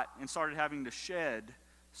got hot and started having to shed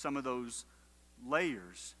some of those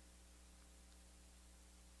layers.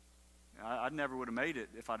 I never would have made it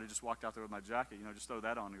if I'd have just walked out there with my jacket, just throw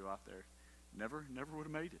that on and go out there. Never would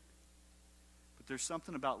have made it. But there's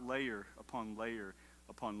something about layer upon layer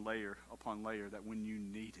upon layer upon layer that when you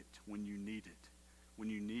need it, when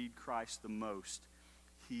you need Christ the most,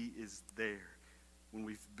 he is there. When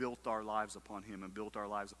we've built our lives upon him and built our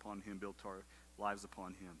lives upon him, built our lives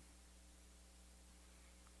upon him.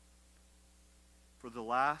 For the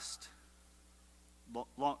last,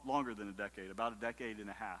 longer than a decade, about a decade and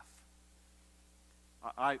a half,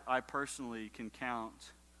 I personally can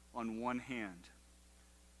count on one hand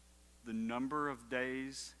the number of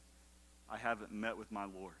days I haven't met with my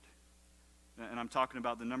Lord. And I'm talking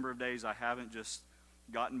about the number of days I haven't just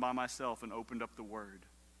gotten by myself and opened up the Word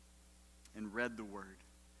and read the Word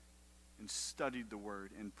and studied the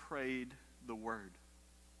Word and prayed the Word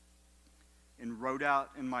and wrote out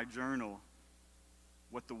in my journal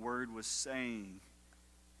what the Word was saying,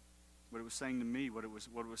 what it was saying to me, what it was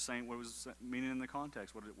meaning in the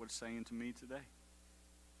context, what it's saying to me today.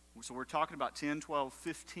 So we're talking about 10, 12,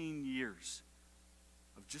 15 years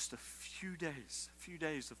of just a few days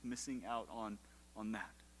of missing out on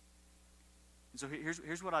that. And so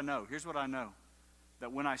here's what I know. Here's what I know.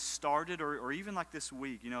 That when I started, or even like this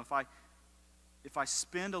week, if I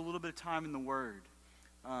spend a little bit of time in the Word,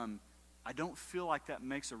 I don't feel like that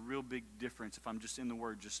makes a real big difference if I'm just in the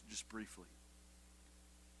Word just briefly.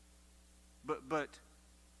 But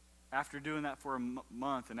after doing that for a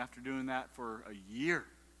month, and after doing that for a year,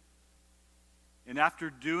 and after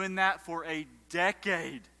doing that for a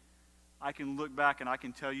decade, I can look back and I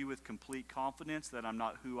can tell you with complete confidence that I'm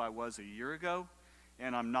not who I was a year ago,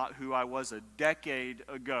 and I'm not who I was a decade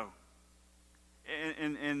ago.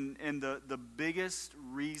 And the biggest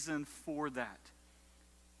reason for that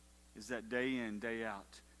is that day in, day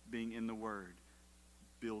out, being in the Word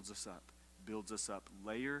builds us up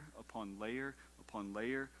layer upon layer upon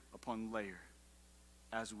layer upon layer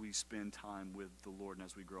as we spend time with the Lord and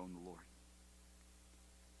as we grow in the Lord.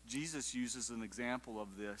 Jesus uses an example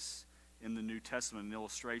of this in the New Testament, an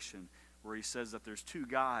illustration, where he says that there's two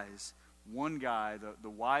guys. One guy, the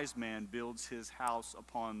wise man, builds his house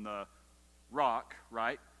upon the rock,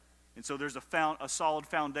 right? And so there's a solid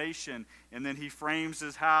foundation, and then he frames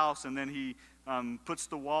his house, and then he puts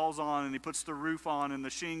the walls on, and he puts the roof on, and the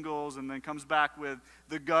shingles, and then comes back with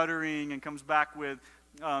the guttering, and comes back with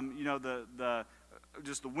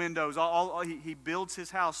just the windows. He builds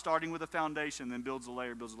his house starting with a foundation, then builds a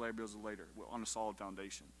layer on a solid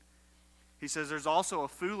foundation. He says there's also a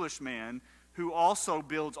foolish man who also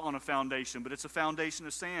builds on a foundation, but it's a foundation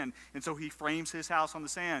of sand. And so he frames his house on the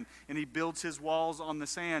sand, and he builds his walls on the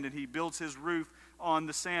sand, and he builds his roof on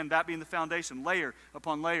the sand, that being the foundation, layer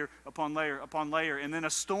upon layer upon layer upon layer. And then a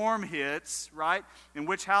storm hits, right? And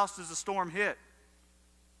which house does the storm hit?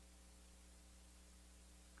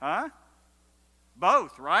 Huh?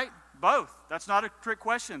 Both, right? Both. That's not a trick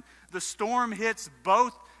question. The storm hits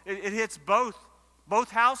both. It hits both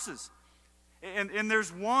houses. And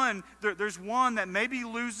there's one that maybe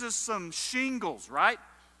loses some shingles, right?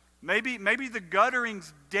 Maybe the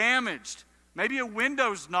guttering's damaged. Maybe a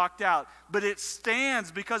window's knocked out. But it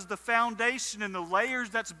stands because the foundation and the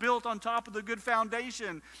layers that's built on top of the good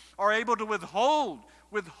foundation are able to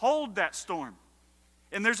withhold that storm.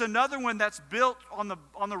 And there's another one that's built on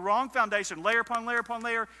the wrong foundation, layer upon layer upon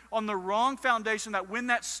layer, on the wrong foundation, that when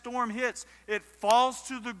that storm hits, it falls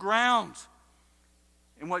to the ground.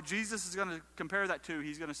 And what Jesus is going to compare that to,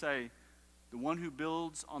 he's going to say, the one who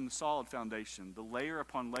builds on the solid foundation, the layer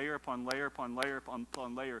upon layer upon layer upon layer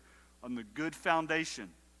upon layer on the good foundation,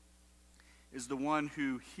 is the one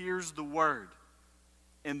who hears the word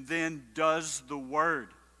and then does the word.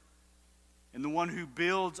 And the one who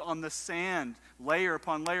builds on the sand, layer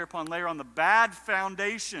upon layer upon layer on the bad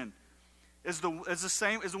foundation, is the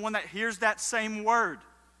one that hears that same word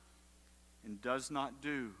and does not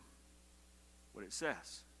do what it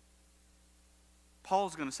says.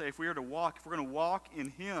 Paul's going to say if we're going to walk in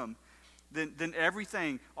him, then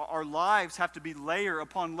everything, our lives have to be layer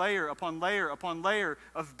upon layer upon layer upon layer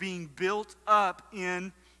of being built up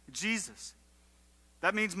in Jesus.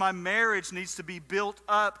 That means my marriage needs to be built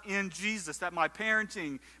up in Jesus. That my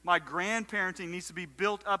parenting, my grandparenting needs to be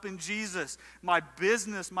built up in Jesus. My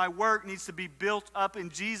business, my work needs to be built up in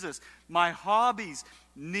Jesus. My hobbies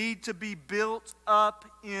need to be built up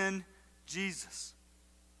in Jesus.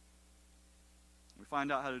 We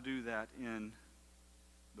find out how to do that in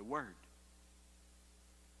the Word.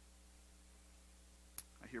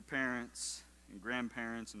 I hear parents and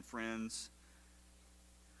grandparents and friends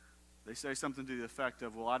They say something to the effect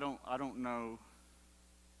of, well, I don't know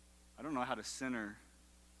how to center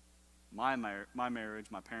my marriage, my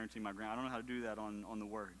parenting, my I don't know how to do that on the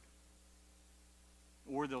Word.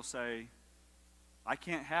 Or they'll say, I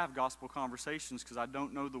can't have gospel conversations because I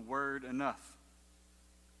don't know the Word enough.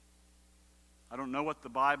 I don't know what the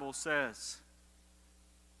Bible says.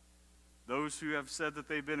 Those who have said that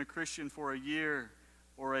they've been a Christian for a year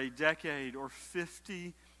or a decade or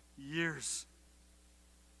 50 years.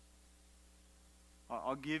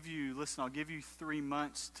 I'll give you 3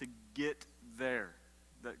 months to get there.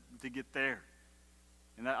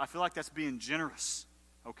 And I feel like that's being generous,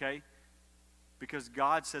 okay? Because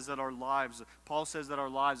God says that our lives, Paul says that our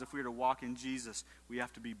lives, if we are to walk in Jesus, we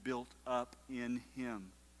have to be built up in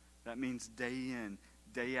Him. That means day in,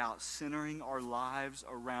 day out, centering our lives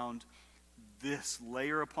around this,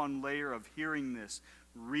 layer upon layer of hearing this,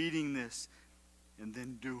 reading this, and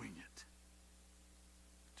then doing it.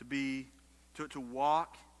 To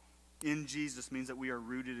walk in Jesus means that we are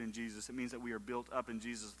rooted in Jesus. It means that we are built up in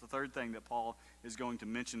Jesus. The third thing that Paul is going to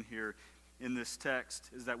mention here in this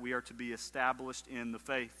text is that we are to be established in the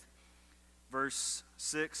faith. Verse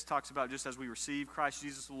 6 talks about just as we receive Christ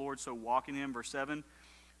Jesus the Lord, so walk in Him. Verse 7,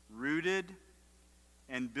 rooted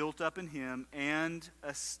and built up in Him and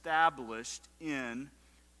established in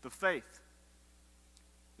the faith.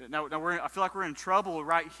 Now I feel like we're in trouble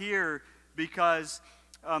right here because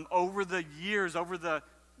over the years,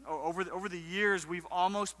 we've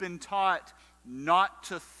almost been taught not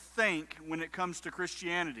to think when it comes to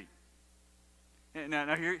Christianity.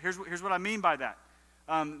 Now here's what I mean by that.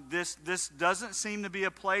 This doesn't seem to be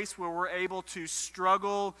a place where we're able to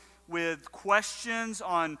struggle with questions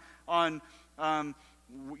on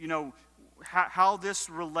how this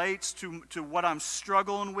relates to what I'm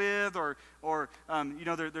struggling with, or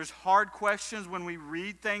there's hard questions when we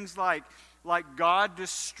read things like God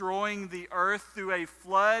destroying the earth through a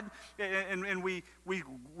flood, and we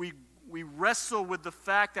wrestle with the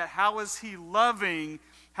fact that how is He loving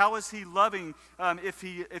if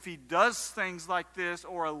he does things like this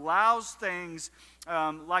or allows things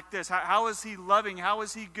like this? How is He loving? How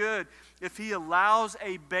is He good if He allows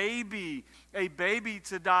a baby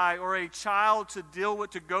to die or a child to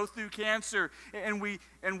go through cancer? And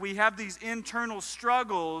we have these internal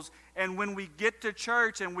struggles, and when we get to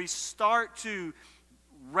church and we start to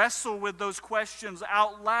wrestle with those questions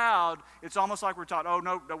out loud, it's almost like we're taught, oh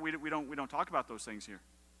no, we don't talk about those things here.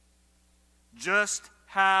 Just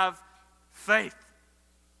have faith.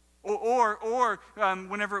 Or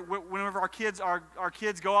whenever our kids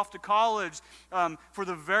go off to college, for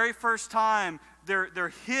the very first time, they're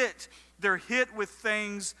hit with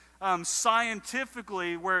things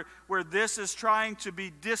scientifically where this is trying to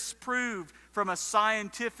be disproved from a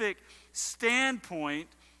scientific standpoint.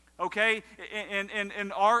 Okay,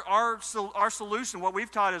 and our solution, what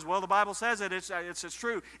we've taught is, well, the Bible says it. It's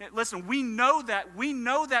true. Listen, we know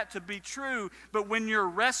that to be true. But when you're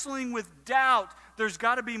wrestling with doubt, there's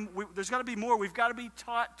got to be more. We've got to be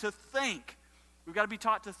taught to think. We've got to be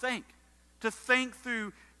taught to think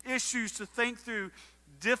through issues, to think through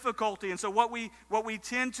difficulty. And so what we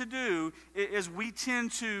tend to do is we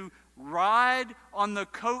tend to ride on the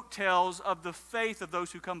coattails of the faith of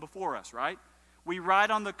those who come before us, right? We ride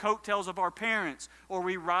on the coattails of our parents, or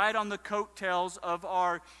we ride on the coattails of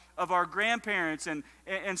our grandparents, and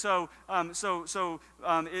so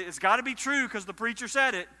it's got to be true because the preacher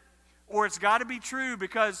said it, or it's got to be true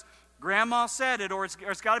because grandma said it, or it's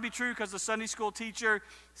got to be true because the Sunday school teacher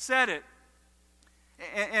said it,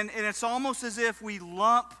 and it's almost as if we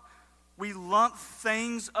lump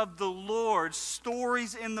things of the Lord,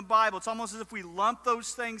 stories in the Bible. It's almost as if we lump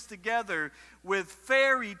those things together with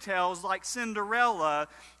fairy tales like Cinderella,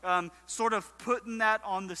 sort of putting that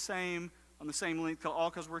on the same length,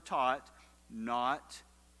 all because we're taught not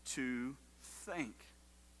to think.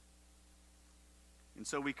 And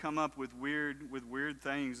so we come up with weird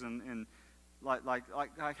things, and like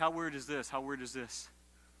how weird is this? How weird is this?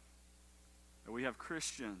 We have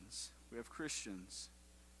Christians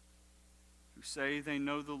who say they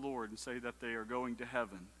know the Lord and say that they are going to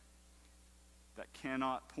heaven, that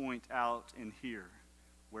cannot point out in here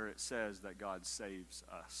where it says that God saves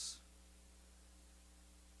us.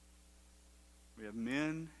 We have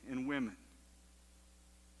men and women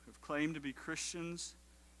who have claimed to be Christians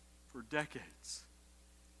for decades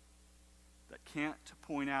that can't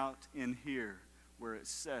point out in here where it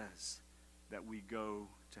says that we go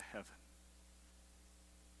to heaven,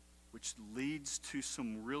 which leads to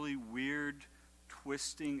some really weird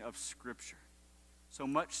twisting of Scripture. So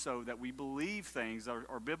much so that we believe things that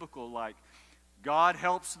are biblical, like God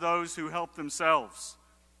helps those who help themselves,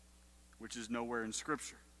 which is nowhere in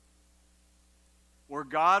Scripture. or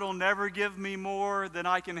God will never give me more than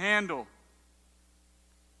I can handle,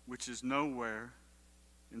 which is nowhere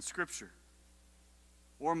in Scripture.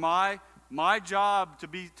 Or my job to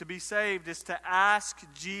be saved is to ask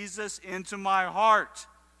Jesus into my heart,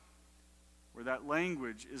 where that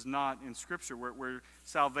language is not in Scripture, where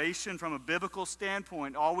salvation from a biblical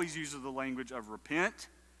standpoint always uses the language of repent,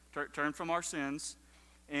 turn from our sins,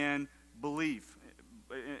 and believe.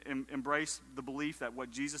 Embrace the belief that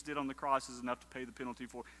what Jesus did on the cross is enough to pay the penalty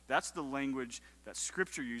for. That's the language that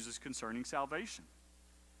Scripture uses concerning salvation.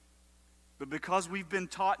 But because we've been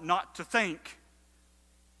taught not to think,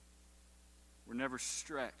 we're never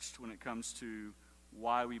stretched when it comes to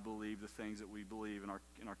why we believe the things that we believe. And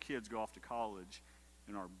our kids go off to college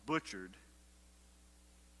and are butchered,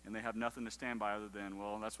 and they have nothing to stand by other than,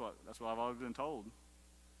 well, that's what I've always been told.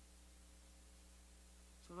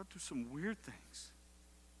 So they'll do some weird things.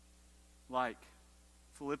 Like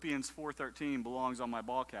Philippians 4:13 belongs on my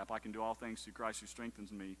ball cap. I can do all things through Christ who strengthens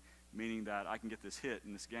me, meaning that I can get this hit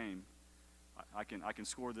in this game. I can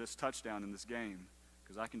score this touchdown in this game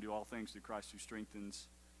because I can do all things through Christ who strengthens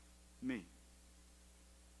me.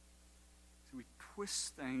 So we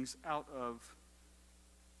twist things out of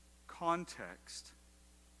context.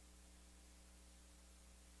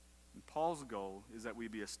 And Paul's goal is that we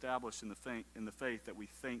be established in the faith, that we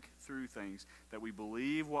think through things, that we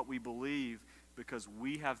believe what we believe because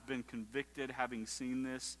we have been convicted having seen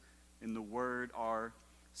this in the Word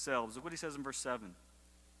ourselves. Look what he says in verse 7.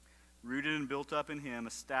 Rooted and built up in Him,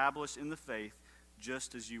 established in the faith,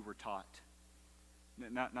 just as you were taught.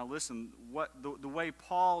 Now listen, the way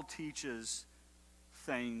Paul teaches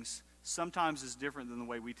things sometimes is different than the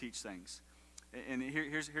way we teach things. And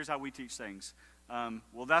here's how we teach things.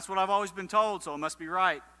 Well, that's what I've always been told, so it must be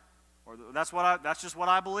right. Or that's just what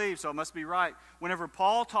I believe, so it must be right. Whenever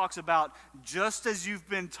Paul talks about just as you've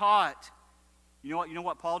been taught, you know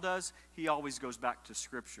what Paul does? He always goes back to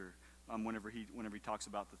Scripture whenever he talks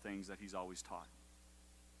about the things that he's always taught.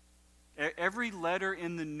 Every letter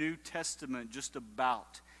in the New Testament just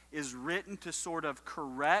about is written to sort of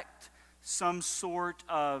correct some sort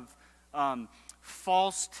of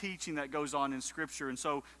false teaching that goes on in Scripture. And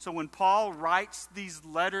so when Paul writes these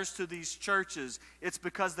letters to these churches, it's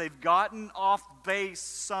because they've gotten off base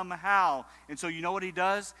somehow. And so you know what he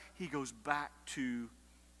does? He goes back to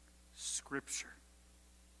Scripture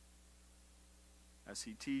as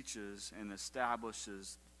he teaches and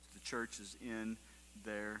establishes the churches in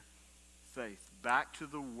their faith. Back to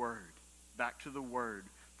the Word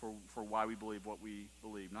for why we believe what we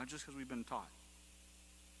believe, not just because we've been taught.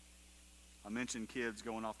 I mentioned kids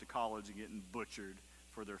going off to college and getting butchered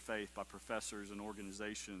for their faith by professors and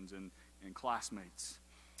organizations and classmates.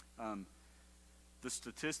 The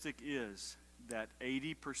statistic is that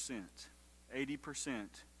 80%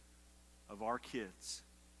 of our kids,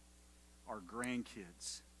 our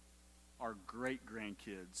grandkids, our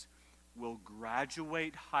great-grandkids will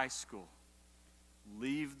graduate high school,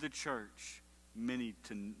 leave the church, many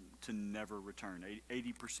to never return.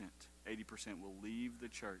 80% will leave the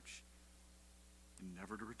church and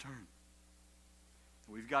never to return.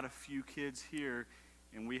 We've got a few kids here,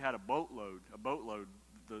 and we had a boatload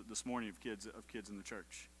this morning of kids in the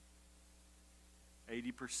church.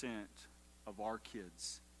 80% of our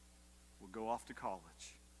kids will go off to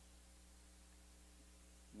college,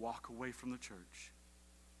 walk away from the church,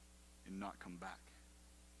 and not come back.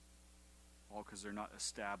 All because they're not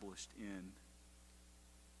established in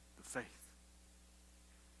the faith.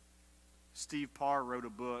 Steve Parr wrote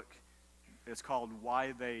a book. It's called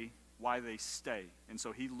Why They Stay. And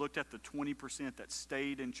so he looked at the 20% that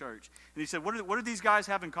stayed in church. And he said, what do these guys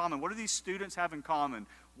have in common? What do these students have in common?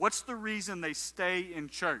 What's the reason they stay in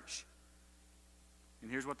church? And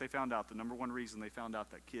here's what they found out. The number one reason they found out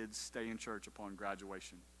that kids stay in church upon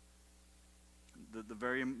graduation. The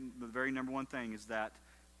very number one thing is that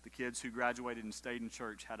the kids who graduated and stayed in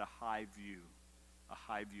church had a high view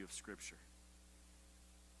of Scripture.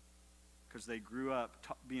 Because they grew up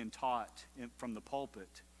being taught from the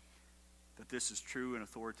pulpit that this is true and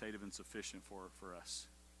authoritative and sufficient for us.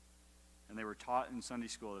 And they were taught in Sunday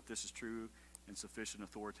school that this is true and sufficient,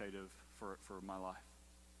 authoritative for my life.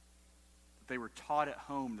 That they were taught at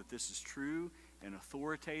home that this is true and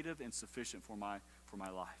authoritative and sufficient for my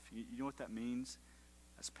life. You know what that means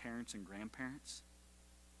as parents and grandparents?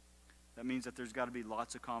 That means that there's got to be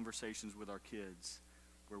lots of conversations with our kids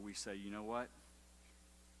where we say, you know what?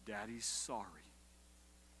 Daddy's sorry.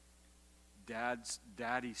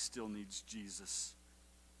 Daddy still needs Jesus.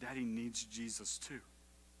 Daddy needs Jesus too.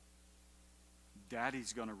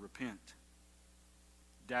 Daddy's going to repent.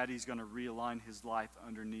 Daddy's going to realign his life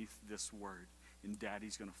underneath this word. And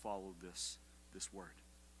Daddy's going to follow this this word.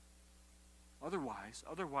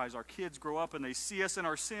 Otherwise, our kids grow up and they see us in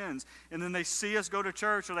our sins, and then they see us go to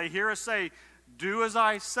church, or they hear us say, do as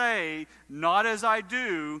I say, not as I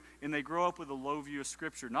do, and they grow up with a low view of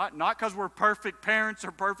Scripture. Not because we're perfect parents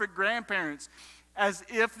or perfect grandparents, as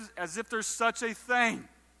if there's such a thing.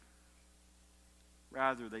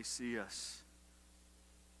 Rather, they see us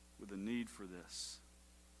with a need for this,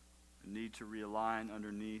 a need to realign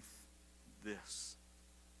underneath this.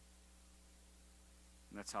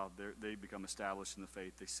 And that's how they become established in the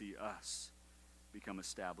faith. They see us become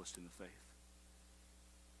established in the faith.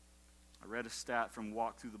 I read a stat from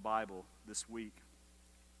Walk Through the Bible this week.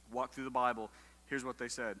 Walk Through the Bible, here's what they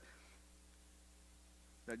said.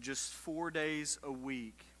 That just 4 days a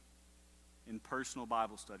week in personal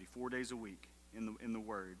Bible study, 4 days a week in the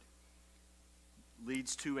Word,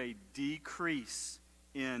 leads to a decrease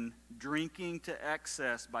in drinking to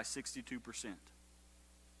excess by 62%.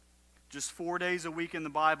 Just 4 days a week in the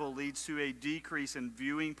Bible leads to a decrease in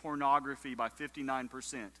viewing pornography by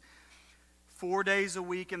 59%. 4 days a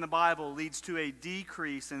week in the Bible leads to a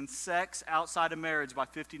decrease in sex outside of marriage by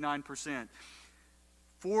 59%.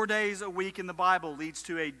 4 days a week in the Bible leads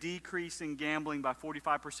to a decrease in gambling by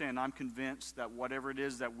 45%. I'm convinced that whatever it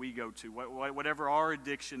is that we go to, whatever our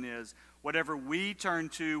addiction is, whatever we turn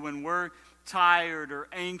to when we're tired or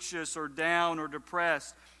anxious or down or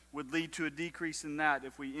depressed, would lead to a decrease in that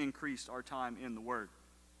if we increased our time in the Word.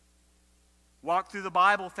 Walk Through the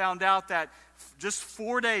Bible found out that just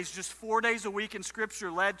 4 days a week in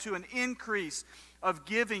Scripture led to an increase of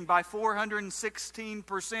giving by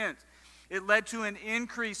 416%. It led to an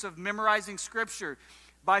increase of memorizing Scripture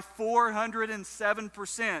by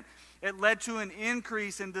 407%. It led to an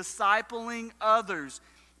increase in discipling others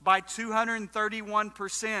by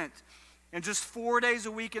 231%. And just 4 days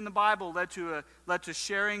a week in the Bible led to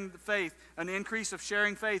sharing faith, an increase of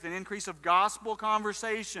sharing faith, an increase of gospel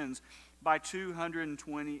conversations by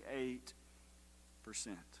 228%.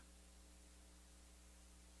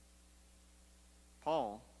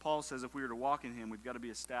 Paul says if we are to walk in Him, we've got to be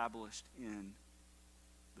established in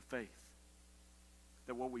the faith.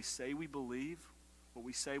 That what we say we believe, what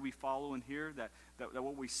we say we follow in here, that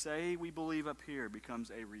what we say we believe up here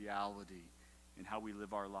becomes a reality in how we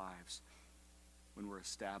live our lives when we're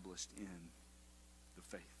established in the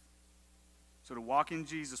faith. So to walk in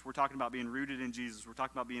Jesus, we're talking about being rooted in Jesus. We're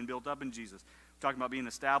talking about being built up in Jesus. We're talking about being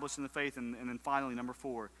established in the faith. And then finally, number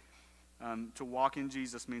 4, to walk in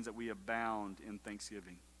Jesus means that we abound in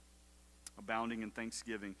thanksgiving. Abounding in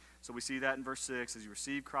thanksgiving. So we see that in verse 6. As you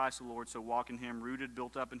receive Christ the Lord, so walk in Him, rooted,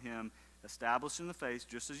 built up in Him, established in the faith,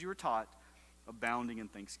 just as you were taught, abounding in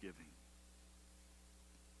thanksgiving.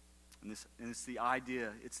 And it's the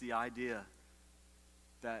idea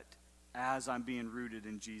that as I'm being rooted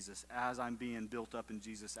in Jesus, as I'm being built up in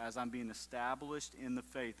Jesus, as I'm being established in the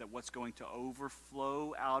faith, that what's going to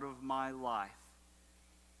overflow out of my life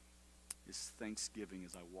is thanksgiving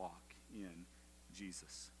as I walk in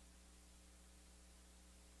Jesus.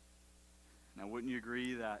 Now, wouldn't you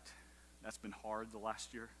agree that that's been hard the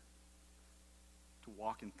last year? To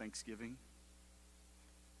walk in thanksgiving?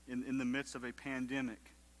 In the midst of a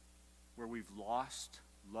pandemic where we've lost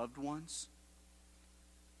loved ones,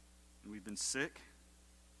 and we've been sick.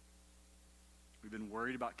 We've been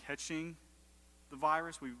worried about catching the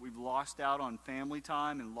virus. We've lost out on family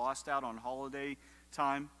time and lost out on holiday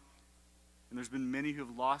time. And there's been many who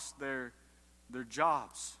have lost their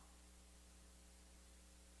jobs.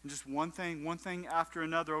 And just one thing after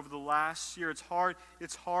another over the last year.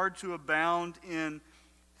 It's hard to abound in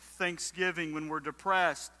thanksgiving when we're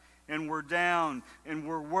depressed and we're down and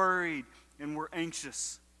we're worried and we're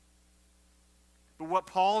anxious. But what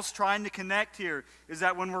Paul's trying to connect here is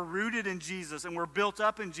that when we're rooted in Jesus and we're built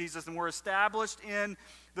up in Jesus and we're established in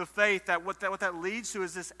the faith, that what that leads to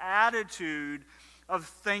is this attitude of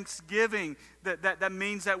thanksgiving. That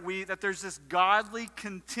means that there's this godly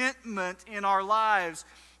contentment in our lives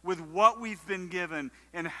with what we've been given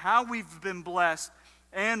and how we've been blessed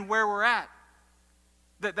and where we're at.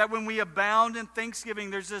 That when we abound in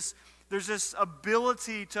thanksgiving, there's this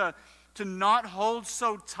ability to not hold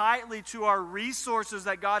so tightly to our resources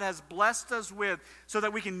that God has blessed us with, so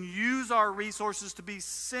that we can use our resources to be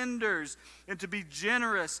senders and to be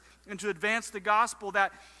generous and to advance the gospel.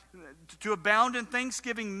 That to abound in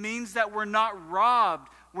thanksgiving means that we're not robbed.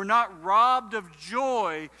 We're not robbed of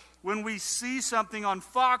joy when we see something on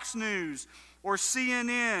Fox News or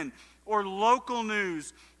CNN or local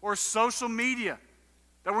news or social media.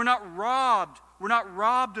 That we're not robbed. We're not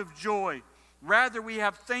robbed of joy. Rather, we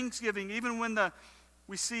have thanksgiving even when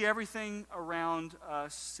we see everything around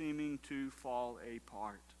us seeming to fall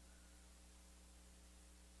apart.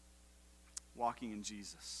 walking in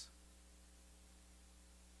Jesus.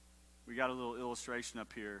 We got a little illustration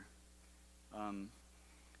up here. We're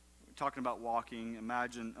talking about walking.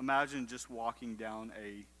 Imagine just walking down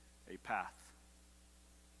a path.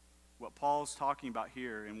 What Paul's talking about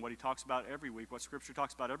here and what he talks about every week, what Scripture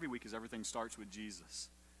talks about every week, is everything starts with Jesus.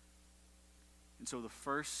 And so the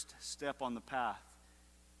first step on the path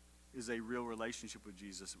is a real relationship with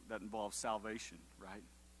Jesus that involves salvation, right?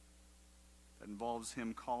 That involves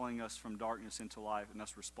him calling us from darkness into life and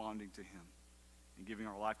us responding to him and giving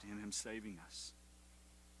our life to him, him saving us.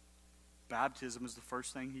 Baptism is the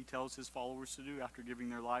first thing he tells his followers to do after giving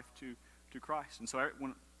their life to Christ. And so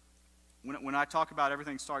when I talk about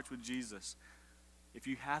everything starts with Jesus, if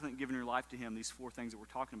you haven't given your life to him, these four things that we're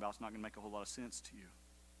talking about, it's not going to make a whole lot of sense to you.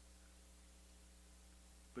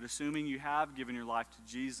 But assuming you have given your life to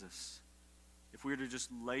Jesus, if we were to just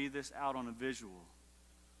lay this out on a visual,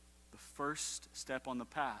 the first step on the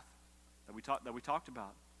path that we talked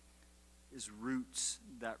about is roots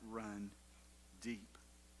that run deep.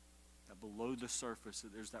 That below the surface,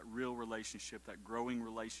 that there's that real relationship, that growing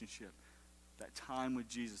relationship, that time with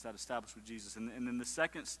Jesus, that established with Jesus. And then the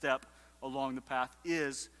second step along the path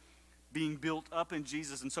is being built up in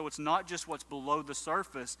Jesus. And so it's not just what's below the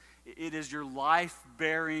surface, it is your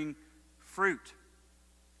life-bearing fruit.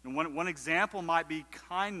 And one example might be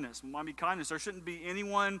kindness. There shouldn't be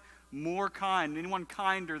anyone more kind, anyone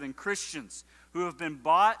kinder than Christians who have been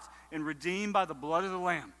bought and redeemed by the blood of the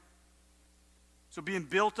Lamb. So being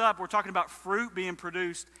built up, we're talking about fruit being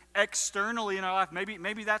produced externally in our life.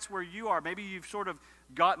 Maybe that's where you are. Maybe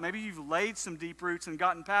you've laid some deep roots and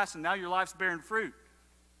gotten past, and now your life's bearing fruit.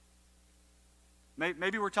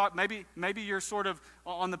 Maybe you're sort of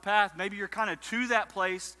on the path. Maybe you're kind of to that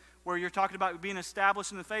place where you're talking about being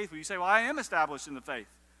established in the faith. Where you say, well, I am established in the faith.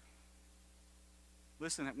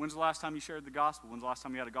 Listen, when's the last time you shared the gospel? When's the last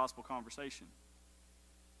time you had a gospel conversation?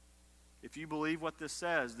 If you believe what this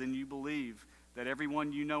says, then you believe that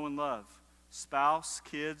everyone you know and love, spouse,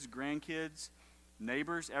 kids, grandkids,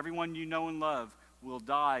 neighbors, everyone you know and love will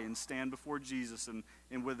die and stand before Jesus.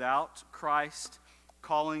 And without Christ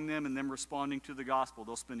calling them and them responding to the gospel,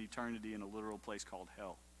 they'll spend eternity in a literal place called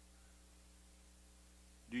hell.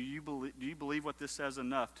 Do you believe what this says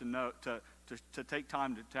enough to take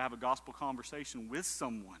time to have a gospel conversation with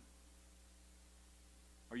someone?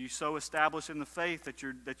 Are you so established in the faith that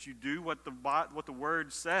you do what the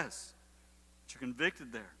Word says? That you're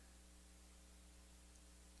convicted there?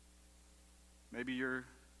 Maybe you're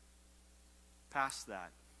past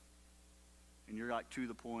that, and you're like to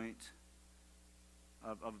the point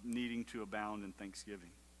of needing to abound in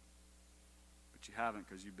thanksgiving. But you haven't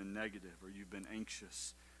because you've been negative, or you've been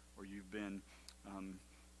anxious, or you've been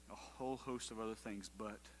a whole host of other things,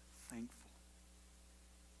 but thankful.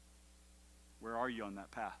 Where are you on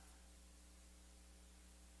that path?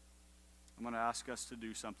 I'm going to ask us to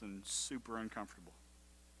do something super uncomfortable.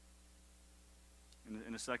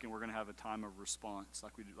 In a second, we're going to have a time of response,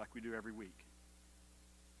 like we do every week.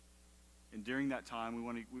 And during that time,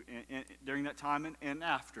 and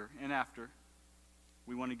after,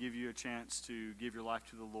 we want to give you a chance to give your life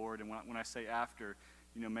to the Lord. And when I say after,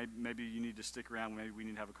 maybe you need to stick around. Maybe we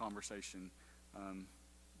need to have a conversation,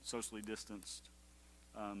 socially distanced.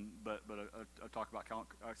 But I'll talk about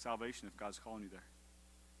salvation if God's calling you there.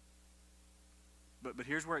 But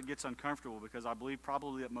here's where it gets uncomfortable, because I believe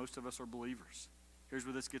probably that most of us are believers. Here's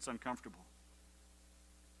where this gets uncomfortable.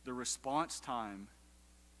 The response time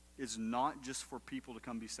is not just for people to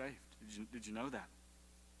come be saved. Did you know that?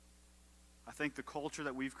 I think the culture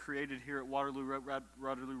that we've created here at Waterloo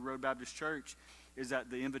Road Baptist Church is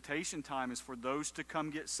that the invitation time is for those to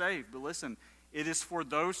come get saved. But listen, it is for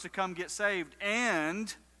those to come get saved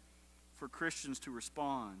and for Christians to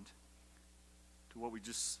respond to what we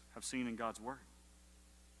just have seen in God's Word.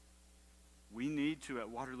 We need to, at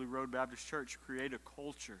Waterloo Road Baptist Church, create a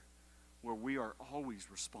culture where we are always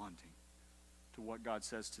responding to what God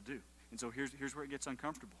says to do. And so here's where it gets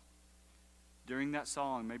uncomfortable. During that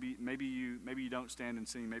song, maybe you don't stand and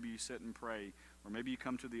sing. Maybe you sit and pray, or maybe you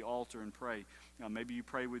come to the altar and pray. Maybe you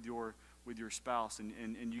pray with your spouse,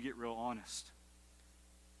 and you get real honest.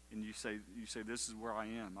 And you say, this is where I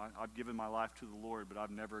am. I've given my life to the Lord, but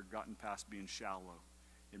I've never gotten past being shallow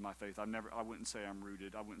in my faith. I wouldn't say I'm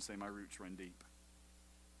rooted. I wouldn't say my roots run deep.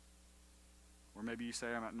 Or maybe you say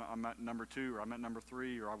I'm at number 2, or I'm at number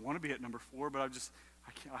 3, or I want to be at number 4, but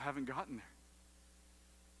I haven't gotten there.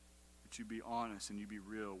 But you be honest and you be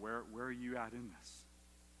real. Where are you at in this?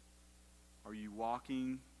 Are you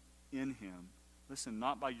walking in Him? Listen,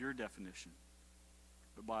 not by your definition,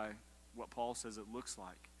 but by what Paul says it looks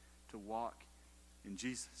like to walk in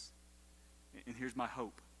Jesus. And here's my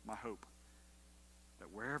hope.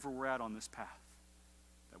 that wherever we're at on this path,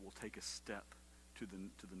 that we'll take a step to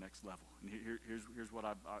the next level. And here's what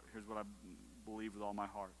I believe with all my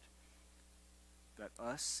heart. That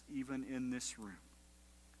us, even in this room,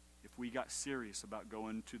 if we got serious about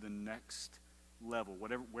going to the next level,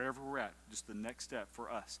 wherever we're at, just the next step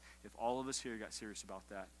for us, if all of us here got serious about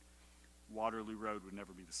that, Waterloo Road would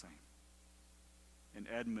never be the same. And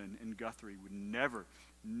Edmond and Guthrie would never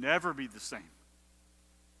be the same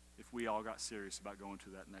if we all got serious about going to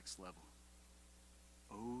that next level.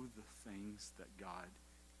 Oh, the things that God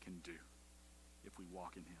can do if we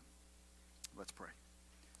walk in him. Let's pray.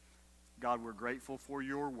 God, we're grateful for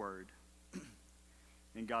your word.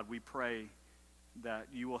 And God, we pray that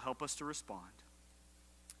you will help us to respond.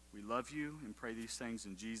 We love you and pray these things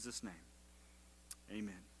in Jesus' name.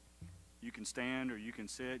 Amen. You can stand or you can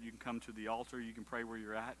sit. You can come to the altar. You can pray where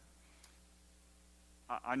you're at.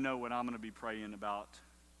 I know what I'm going to be praying about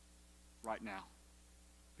right now,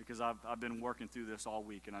 because I've been working through this all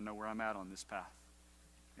week, and I know where I'm at on this path,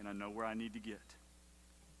 and I know where I need to get.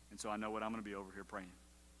 And so I know what I'm going to be over here praying.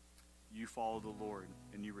 You follow the Lord,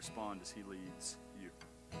 and you respond as he leads you.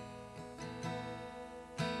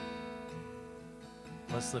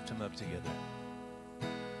 Let's lift him up together.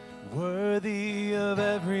 Worthy of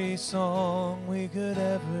every song we could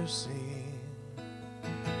ever sing.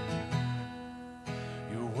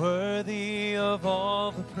 You're worthy of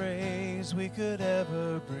all the praise we could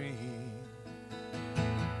ever bring.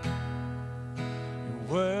 You're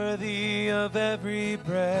worthy of every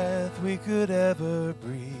breath we could ever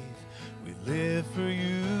breathe. We live for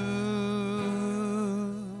you.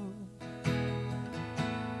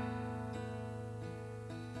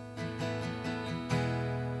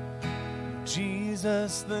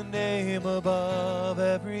 Jesus, the name above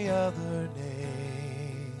every other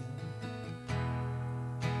name.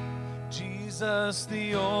 Jesus,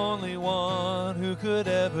 the only one who could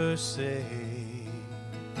ever save.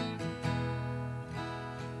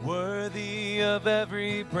 Worthy of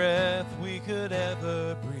every breath we could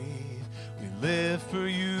ever breathe. We live for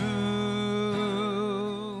you.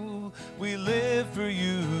 We live for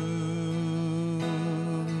you.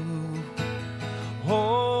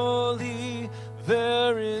 Holy,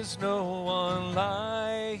 there is no one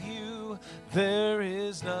like you. There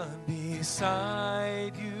is none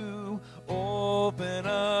beside you. Open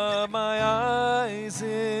up my eyes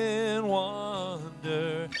in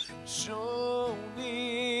wonder. Show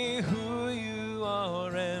me who you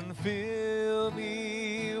are and fill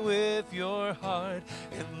me with your heart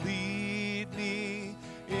and lead me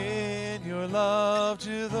in your love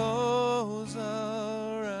to those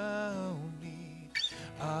around me.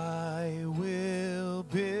 I will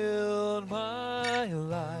build my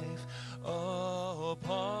life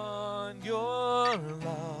upon your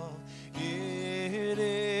love. It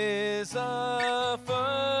is a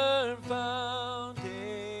firm foundation.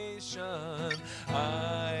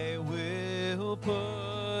 I will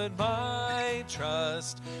put my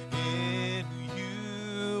trust in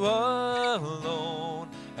you alone,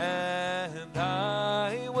 and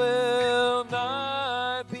I will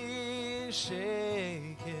not be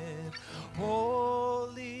shaken.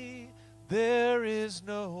 Holy, there is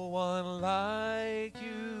no one like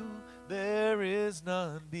you. There is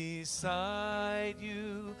none beside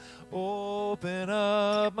you. Open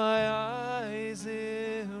up my eyes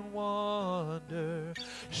in wonder.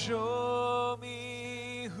 Show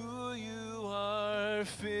me who you are.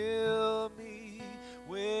 Fill me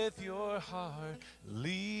with your heart.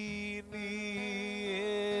 Lead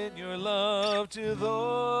me in your love to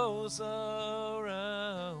those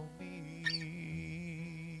around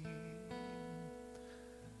me.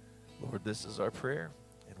 Lord, this is our prayer,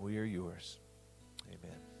 and we are yours.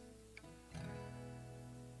 Amen.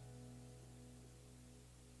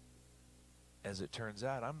 As it turns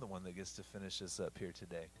out, I'm the one that gets to finish this up here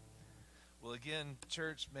today. Well, again,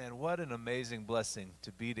 church, man, what an amazing blessing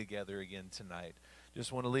to be together again tonight.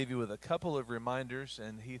 Just want to leave you with a couple of reminders,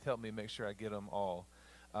 and Heath helped me make sure I get them all.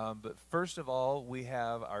 But first of all, we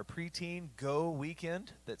have our preteen Go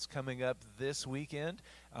weekend that's coming up this weekend.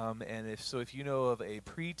 And if you know of a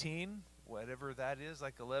preteen, whatever that is,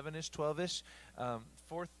 like 11-ish, 12-ish,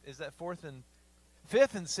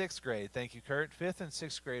 fifth and sixth grade, thank you, Kurt, fifth and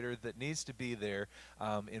sixth grader that needs to be there,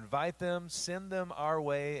 invite them, send them our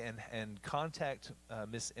way, and contact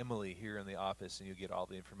Miss Emily here in the office, and you'll get all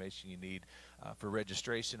the information you need for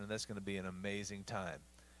registration, and that's going to be an amazing time.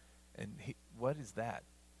 And what is that?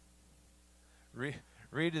 Reed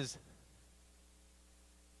is...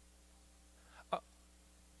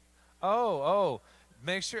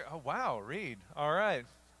 make sure... Oh, wow, Reed. All right.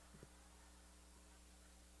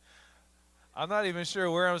 I'm not even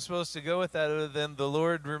sure where I'm supposed to go with that other than the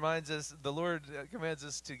Lord commands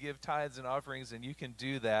us to give tithes and offerings, and you can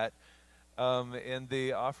do that in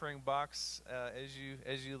the offering box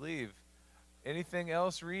as you leave. Anything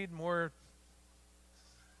else, Reed? More?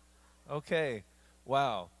 Okay.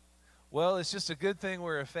 Wow. Well, it's just a good thing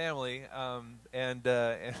we're a family, and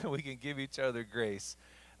we can give each other grace.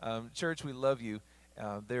 Church, we love you.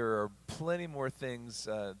 There are plenty more things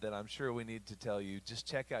that I'm sure we need to tell you. Just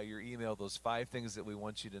check out your email, those 5 things that we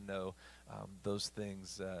want you to know. Those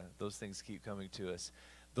things keep coming to us.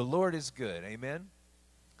 The Lord is good. Amen?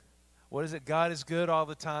 What is it? God is good all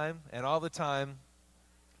the time, and all the time,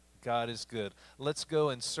 God is good. Let's go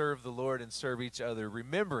and serve the Lord and serve each other,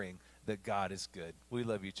 remembering that God is good. We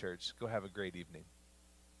love you, church. Go have a great evening.